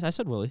 I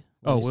said Willie.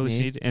 Willie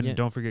Snead, and Yeah.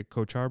 don't forget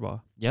Coach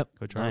Harbaugh, Yep.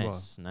 Coach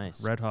Harbaugh,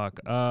 Nice. Red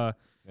Hawk. Gotta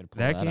pull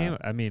That game,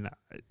 out. I mean,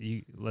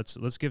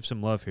 let's give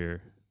some love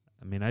here.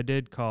 I mean, I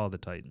did call the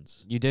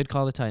Titans. You did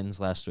call the Titans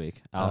last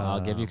week.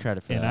 I'll give you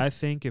credit for and that. I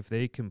think if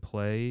they can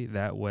play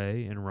that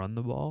way and run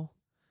the ball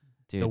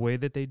Dude, the way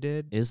that they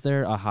did, is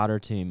there a hotter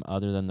team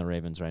other than the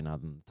Ravens right now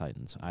than the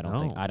Titans? I don't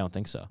think. No. I don't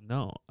think so.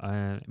 no,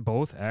 and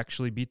both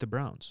actually beat the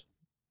Browns,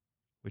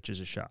 which is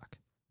a shock.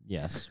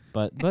 Yes,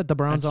 but the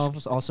Browns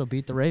also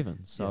beat the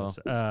Ravens. So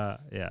Yes.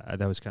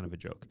 That was kind of a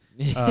joke.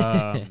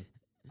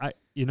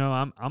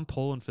 I'm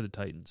pulling for the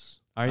Titans.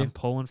 Are you? I'm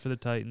pulling for the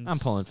Titans. I'm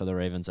pulling for the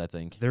Ravens. I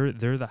think. They're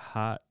the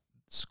hot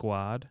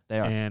squad. They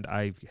are. And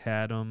I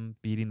had them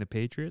beating the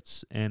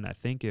Patriots. And I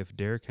think if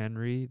Derrick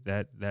Henry,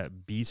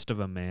 that beast of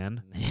a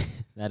man,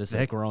 That is a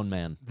That- grown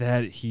man.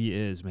 that he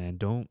is, man,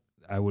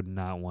 I would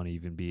not want to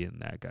even be in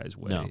that guy's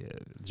way. No.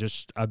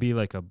 I'd be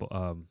like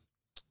a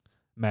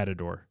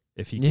matador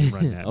if he can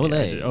run that.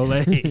 Olay.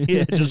 Olay.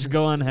 Yeah, just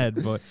go on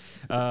ahead. But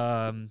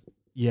I'm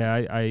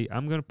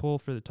gonna pull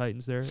for the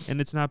Titans there, and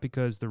it's not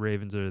because the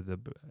Ravens are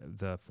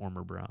the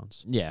former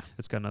Browns. Yeah.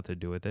 It's got nothing to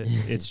do with it.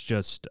 It's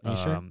just You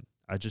sure?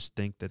 I just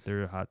think that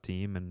they're a hot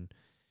team, and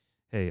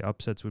hey,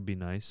 upsets would be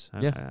nice.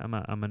 Yeah.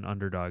 I'm an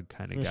underdog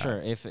kind of For guy.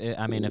 sure. If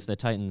the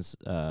Titans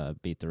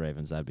beat the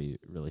Ravens, that'd be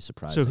really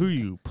surprising. So who are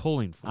you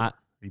pulling for? I-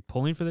 Are you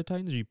pulling for the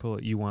Titans, or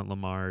you want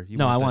Lamar? I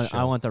the want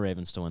show? the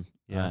Ravens to win.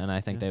 Yeah. And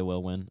I think Yeah. they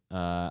will win.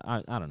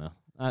 I don't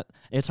know.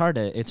 It's hard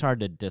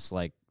to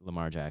dislike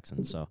Lamar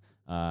Jackson. So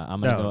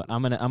I'm gonna No. go.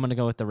 I'm gonna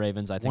go with the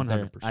Ravens. I think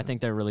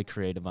 100%. they're really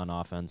creative on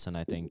offense, and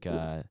I think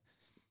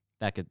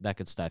that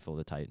could stifle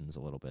the Titans a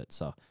little bit.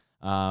 So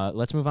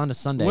let's move on to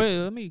Sunday. Wait,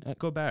 let me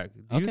go back.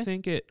 Do you okay.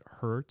 think it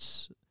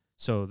hurts?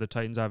 So the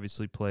Titans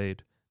obviously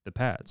played the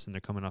Pats, and they're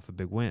coming off a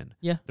big win.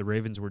 Yeah. The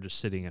Ravens were just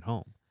sitting at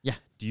home. Yeah.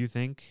 Do you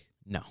think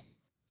No.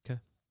 'Kay.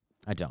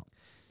 I don't.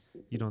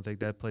 you don't think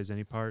that plays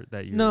any part?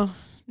 That you No,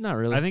 not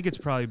really. I think it's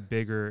probably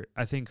bigger.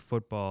 I think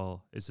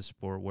football is a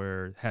sport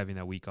where having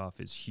that week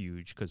off is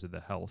huge because of the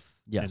health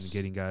Yes. and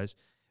getting guys.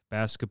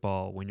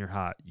 Basketball, when you're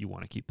hot, you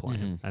want to keep playing.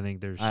 Mhm. I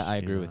think there's. I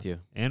agree with you.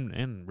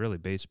 And really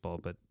baseball,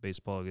 but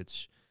baseball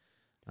gets.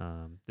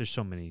 There's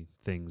so many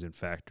things and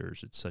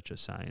factors. It's such a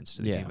science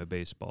to the Yeah. game of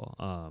baseball.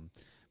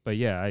 But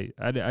yeah,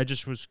 I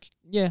just was.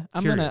 Yeah,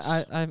 I'm Curious.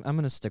 I'm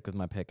gonna stick with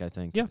my pick. I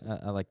think. Yeah.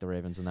 I like the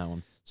Ravens in that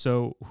one.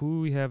 So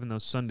who we have in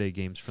those Sunday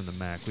games from the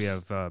MAC? We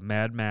have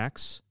Mad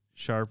Max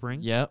Sharpring.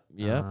 Yep.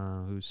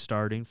 Who's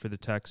starting for the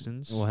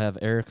Texans? We'll have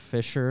Eric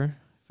Fisher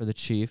for the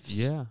Chiefs.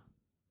 Yeah.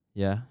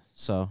 Yeah.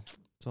 So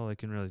That's all I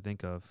can really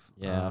think of.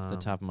 Yeah, off the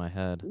top of my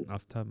head.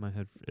 Off the top of my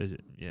head,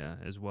 yeah,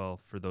 as well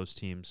for those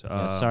teams.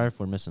 Yeah, sorry if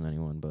we're missing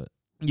anyone, but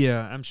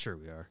Yeah, I'm sure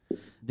we are.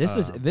 this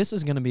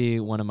is going to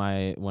be one of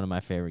my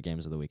favorite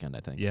games of the weekend.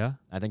 I think. Yeah.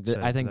 I think So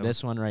that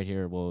this one right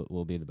here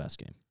will be the best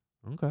game.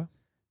 Okay.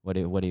 What are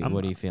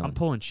you feeling? I'm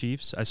pulling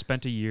Chiefs. I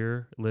spent a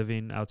year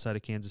living outside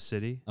of Kansas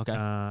City.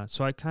 Okay.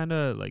 So I kind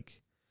of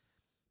like,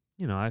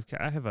 I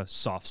have a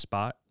soft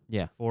spot.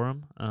 Yeah. For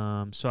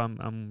them. So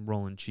I'm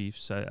rolling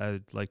Chiefs.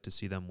 I'd like to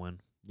see them win.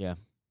 Yeah.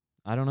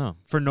 I don't know.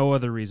 For no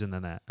other reason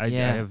than that. I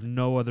Yeah. have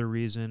no other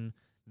reason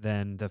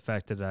than the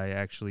fact that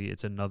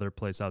it's another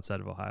place outside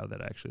of Ohio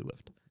that I actually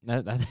lived.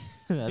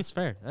 That's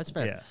fair. That's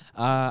fair.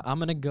 Yeah. I'm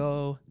gonna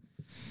go.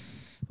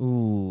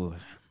 Ooh,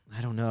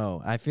 I don't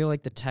know. I feel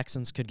like the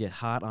Texans could get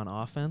hot on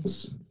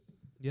offense,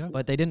 Yeah.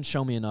 but they didn't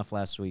show me enough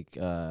last week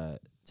to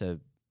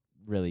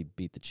really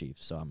beat the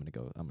Chiefs. So I'm gonna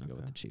go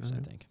with the Chiefs. Okay.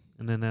 I think.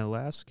 And then that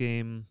last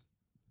game,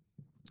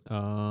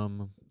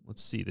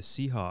 let's see, the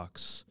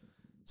Seahawks.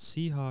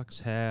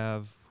 Seahawks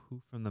have who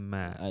from the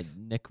MAC?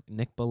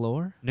 Nick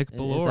Bellore. Nick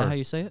Bellore. Is that how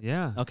you say it?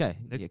 Yeah. Okay.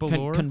 Nick Yeah,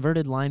 Bellore.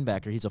 Converted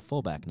linebacker. He's a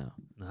fullback now.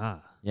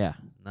 Ah, Yeah.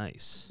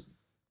 nice.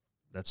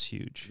 That's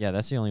huge. Yeah.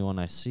 That's the only one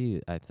I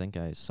think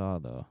I saw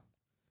though.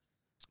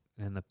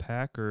 And the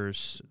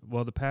Packers,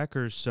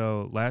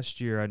 so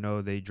last year I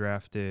know they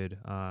drafted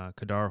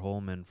Kadar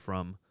Holman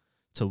from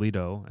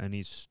Toledo, and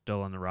he's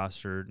still on the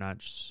roster.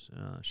 Not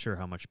sure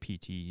how much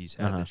PT he's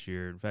had this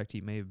year. In fact,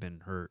 he may have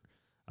been hurt.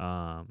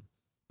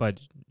 But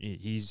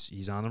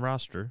he's on the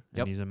roster, and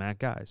Yep. he's a MAC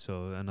guy,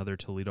 so another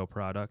Toledo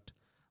product.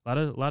 A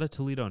lot of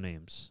Toledo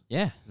names.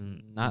 Yeah.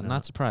 Mm,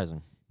 Not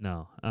surprising.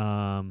 No.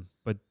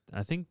 But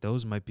I think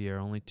those might be our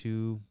only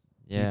two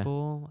Yeah.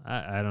 people.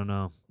 I don't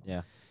know.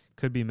 Yeah.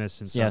 Could be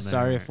missing some. Yeah.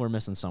 Sorry there. if we're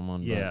missing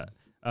someone. Yeah.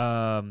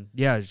 But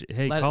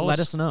Hey, let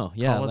us know.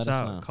 Yeah. call let us us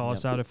out. know. Call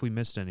us Yep. out if we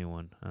missed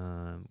anyone.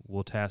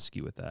 We'll task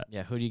you with that.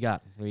 Yeah. Who do you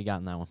got? Who do you got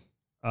in that one?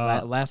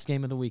 Uh, Last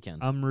game of the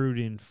weekend. I'm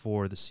rooting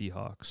for the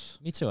Seahawks.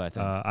 Me too. I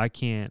think.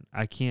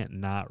 I can't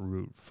not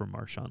root for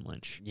Marshawn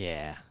Lynch.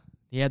 Yeah.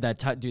 He had that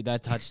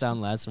that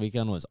touchdown last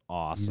weekend was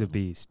awesome. He's a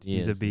beast. He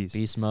He's a is beast.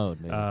 Beast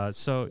mode, baby.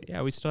 So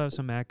yeah, we still have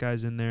some MAC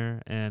guys in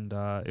there, and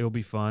it'll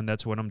be fun.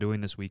 That's what I'm doing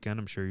this weekend.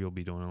 I'm sure you'll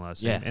be doing a lot of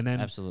same. Yeah, and then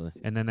absolutely.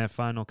 and then that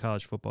final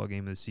college football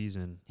game of the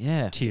season.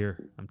 Yeah.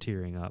 I'm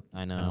tearing up.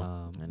 I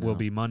know. Will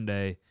be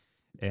Monday,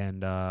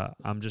 and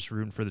I'm just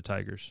rooting for the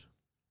Tigers.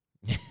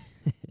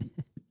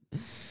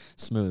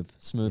 Smooth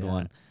Yeah.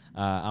 one.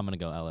 I'm gonna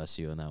go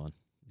LSU in that one.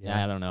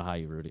 Yeah, I don't know how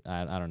you root.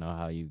 I don't know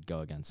how you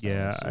go against.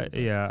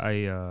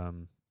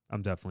 LSU,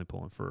 I'm definitely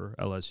pulling for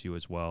LSU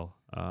as well.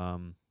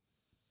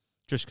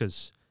 Just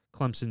because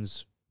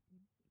Clemson's,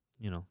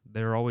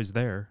 they're always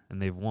there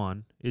and they've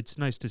won. It's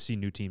nice to see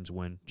new teams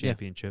win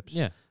championships.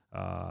 Yeah.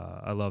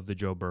 I love the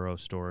Joe Burrow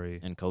story.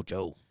 And Coach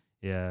O.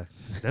 Yeah,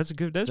 that's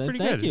good. That's pretty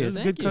Thank good. you, That's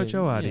a thank good Coach you.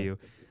 O out Yeah. of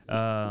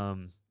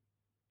you.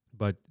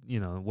 But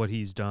what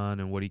he's done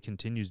and what he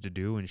continues to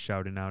do, and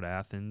shouting out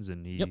Athens,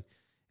 and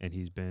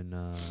he's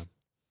been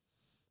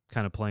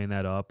kind of playing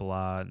that up a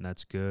lot, and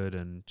that's good,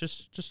 and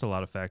just a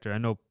lot of factor. I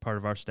know part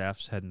of our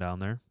staff's heading down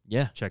there.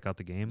 Yeah. Check out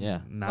the game.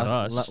 Yeah. Not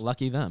us.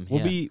 Lucky them.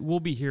 We'll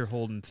be here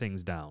holding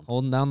things down.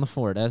 Holding down the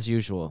fort as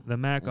usual. The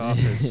MAC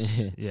office.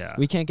 Yeah.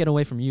 We can't get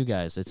away from you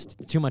guys. It's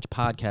too much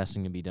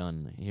podcasting to be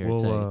done here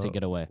to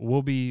get away.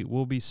 We'll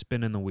be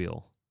spinning the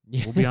wheel.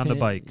 We'll be on the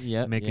bike,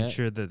 making Yep.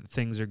 sure that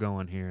things are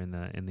going here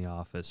in the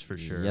office for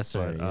sure. Yes,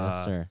 sir.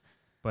 Yes, sir.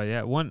 But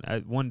yeah,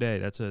 one day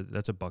that's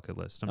a bucket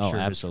list. I'm Oh, sure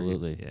it is for you.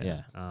 absolutely.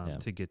 Yeah.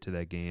 To get to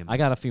that game. I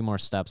got a few more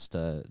steps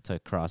to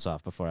cross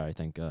off before I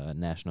think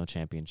national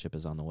championship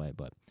is on the way.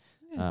 But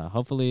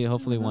hopefully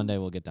one day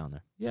we'll get down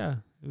there. Yeah,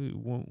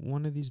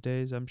 one of these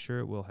days, I'm sure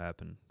it will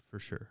happen for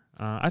sure.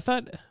 I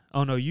thought.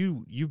 Oh no,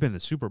 you've been to the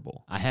Super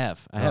Bowl. I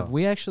have. Oh.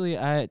 We actually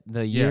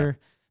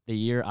the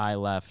year I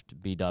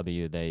left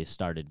BW, they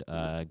started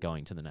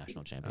going to the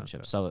national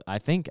championship. Okay. So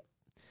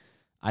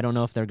I don't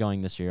know if they're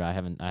going this year. I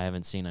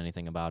haven't seen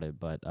anything about it.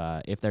 But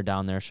if they're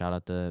down there, shout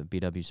out to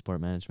BW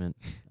Sport Management.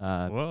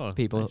 Whoa,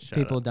 People nice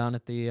shout out. down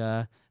at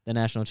the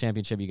national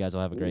championship. You guys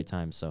will have a great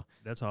time. So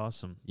That's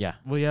awesome. yeah.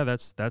 Well, yeah,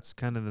 that's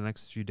kind of the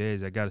next few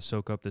days. I got to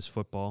soak up this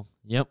football,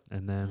 Yep.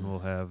 and then we'll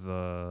have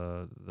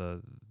the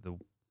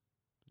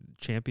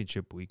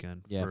championship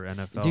weekend Yeah. for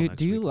NFL. Do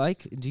next you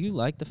week.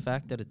 like the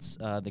fact that it's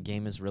the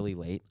game is really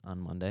late on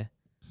Monday?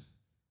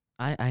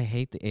 I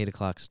hate the 8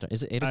 o'clock start.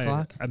 Is it 8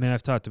 o'clock? I mean,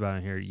 I've talked about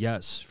it here.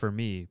 Yes, for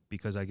me,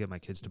 because I get my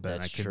kids to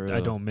bed. That's I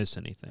true. don't miss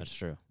anything. That's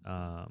true.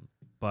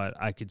 But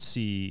I could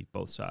see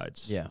both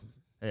sides. Yeah.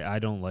 I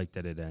don't like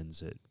that it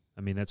ends it.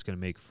 I mean, that's going to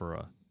make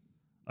for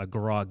a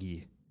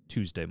groggy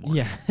Tuesday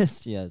morning.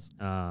 Yes.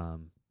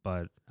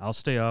 But I'll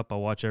stay up.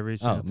 I'll watch every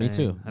single me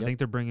too. I Yep. think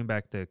they're bringing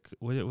back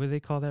what do they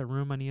call that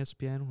room on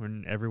ESPN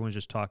when everyone's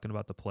just talking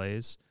about the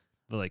plays?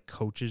 the like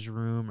coach's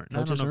room, or I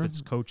Coach's don't know room? if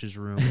it's coach's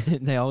room.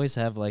 They always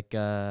have like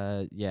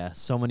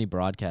so many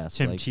broadcasts.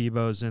 Tim like,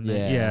 Tebow's in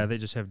there. Yeah. Yeah, they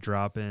just have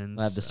drop-ins.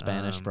 they have the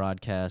Spanish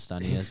broadcast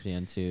on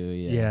ESPN too.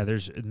 Yeah. Yeah,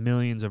 there's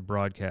millions of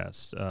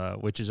broadcasts,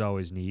 which is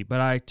always neat.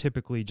 But I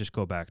typically just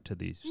go back to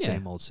the Yeah.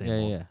 same old.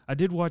 Yeah. I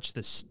did watch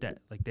the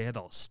like they had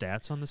all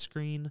stats on the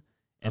screen,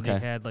 and they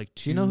Okay. had like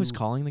two. Do you know who's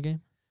calling the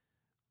game?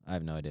 I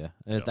have no idea.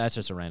 No. That's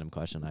just a random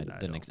question. I don't.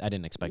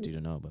 didn't expect you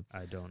to know, but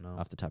I don't know.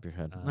 off the top of your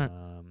head. All right.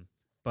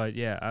 But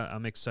yeah,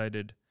 I'm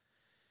excited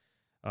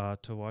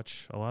to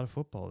watch a lot of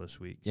football this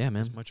week. Yeah,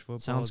 man. As much football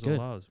Sounds as good.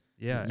 allows.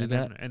 Yeah, You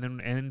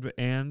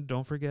and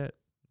don't forget,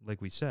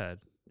 like we said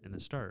in the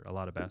start, a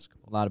lot of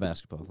basketball. A lot of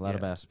basketball. A lot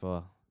of Yeah.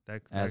 basketball.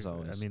 That, As that-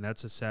 always. I mean,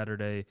 that's a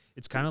Saturday.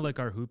 It's kind of like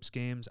our hoops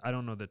games. I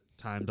don't know the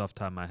times off the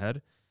top of my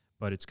head,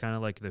 but it's kind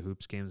of like the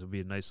hoops games will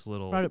be a nice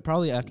little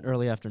Probably after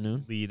early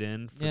afternoon. lead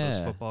in for Yeah.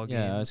 those football games.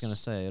 Yeah, I was gonna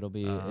say it'll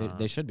be. They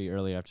Uh, should be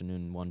early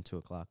afternoon, 1, 2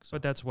 o'clock. So.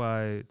 But that's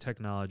why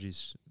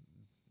technology's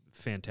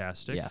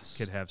fantastic. Yes.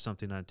 Could have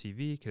something on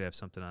TV, could have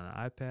something on the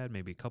iPad,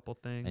 maybe a couple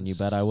things. And you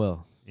bet I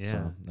will. Yeah.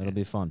 So that'll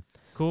be fun.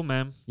 cool,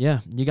 man. Yeah.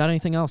 You got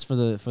anything else for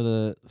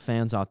the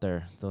fans out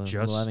there, the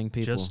loving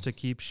people? Just to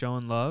keep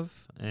showing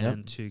love Yep.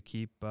 and to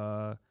keep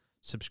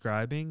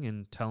subscribing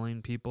and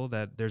telling people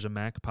that there's a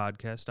MAC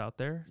podcast out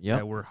there Yep.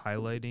 that we're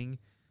highlighting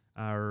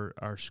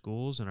our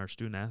schools and our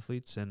student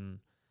athletes and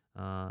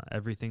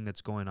everything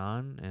that's going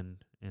on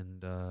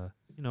and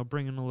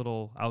bringing a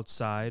little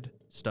outside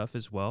stuff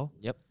as well.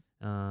 Yep.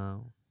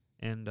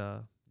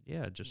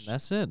 Yeah, just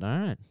That's it. All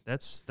right.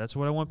 that's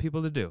what I want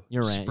people to do.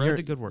 You're Spread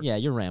the good word. Yeah,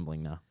 you're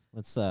rambling now.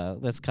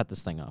 Let's cut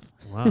this thing off.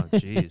 Wow,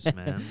 jeez,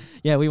 man.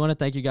 Yeah, we want to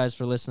thank you guys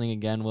for listening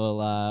again.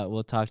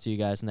 We'll talk to you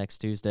guys next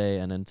Tuesday,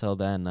 and until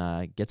then,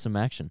 get some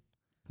action.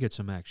 Get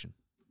some action.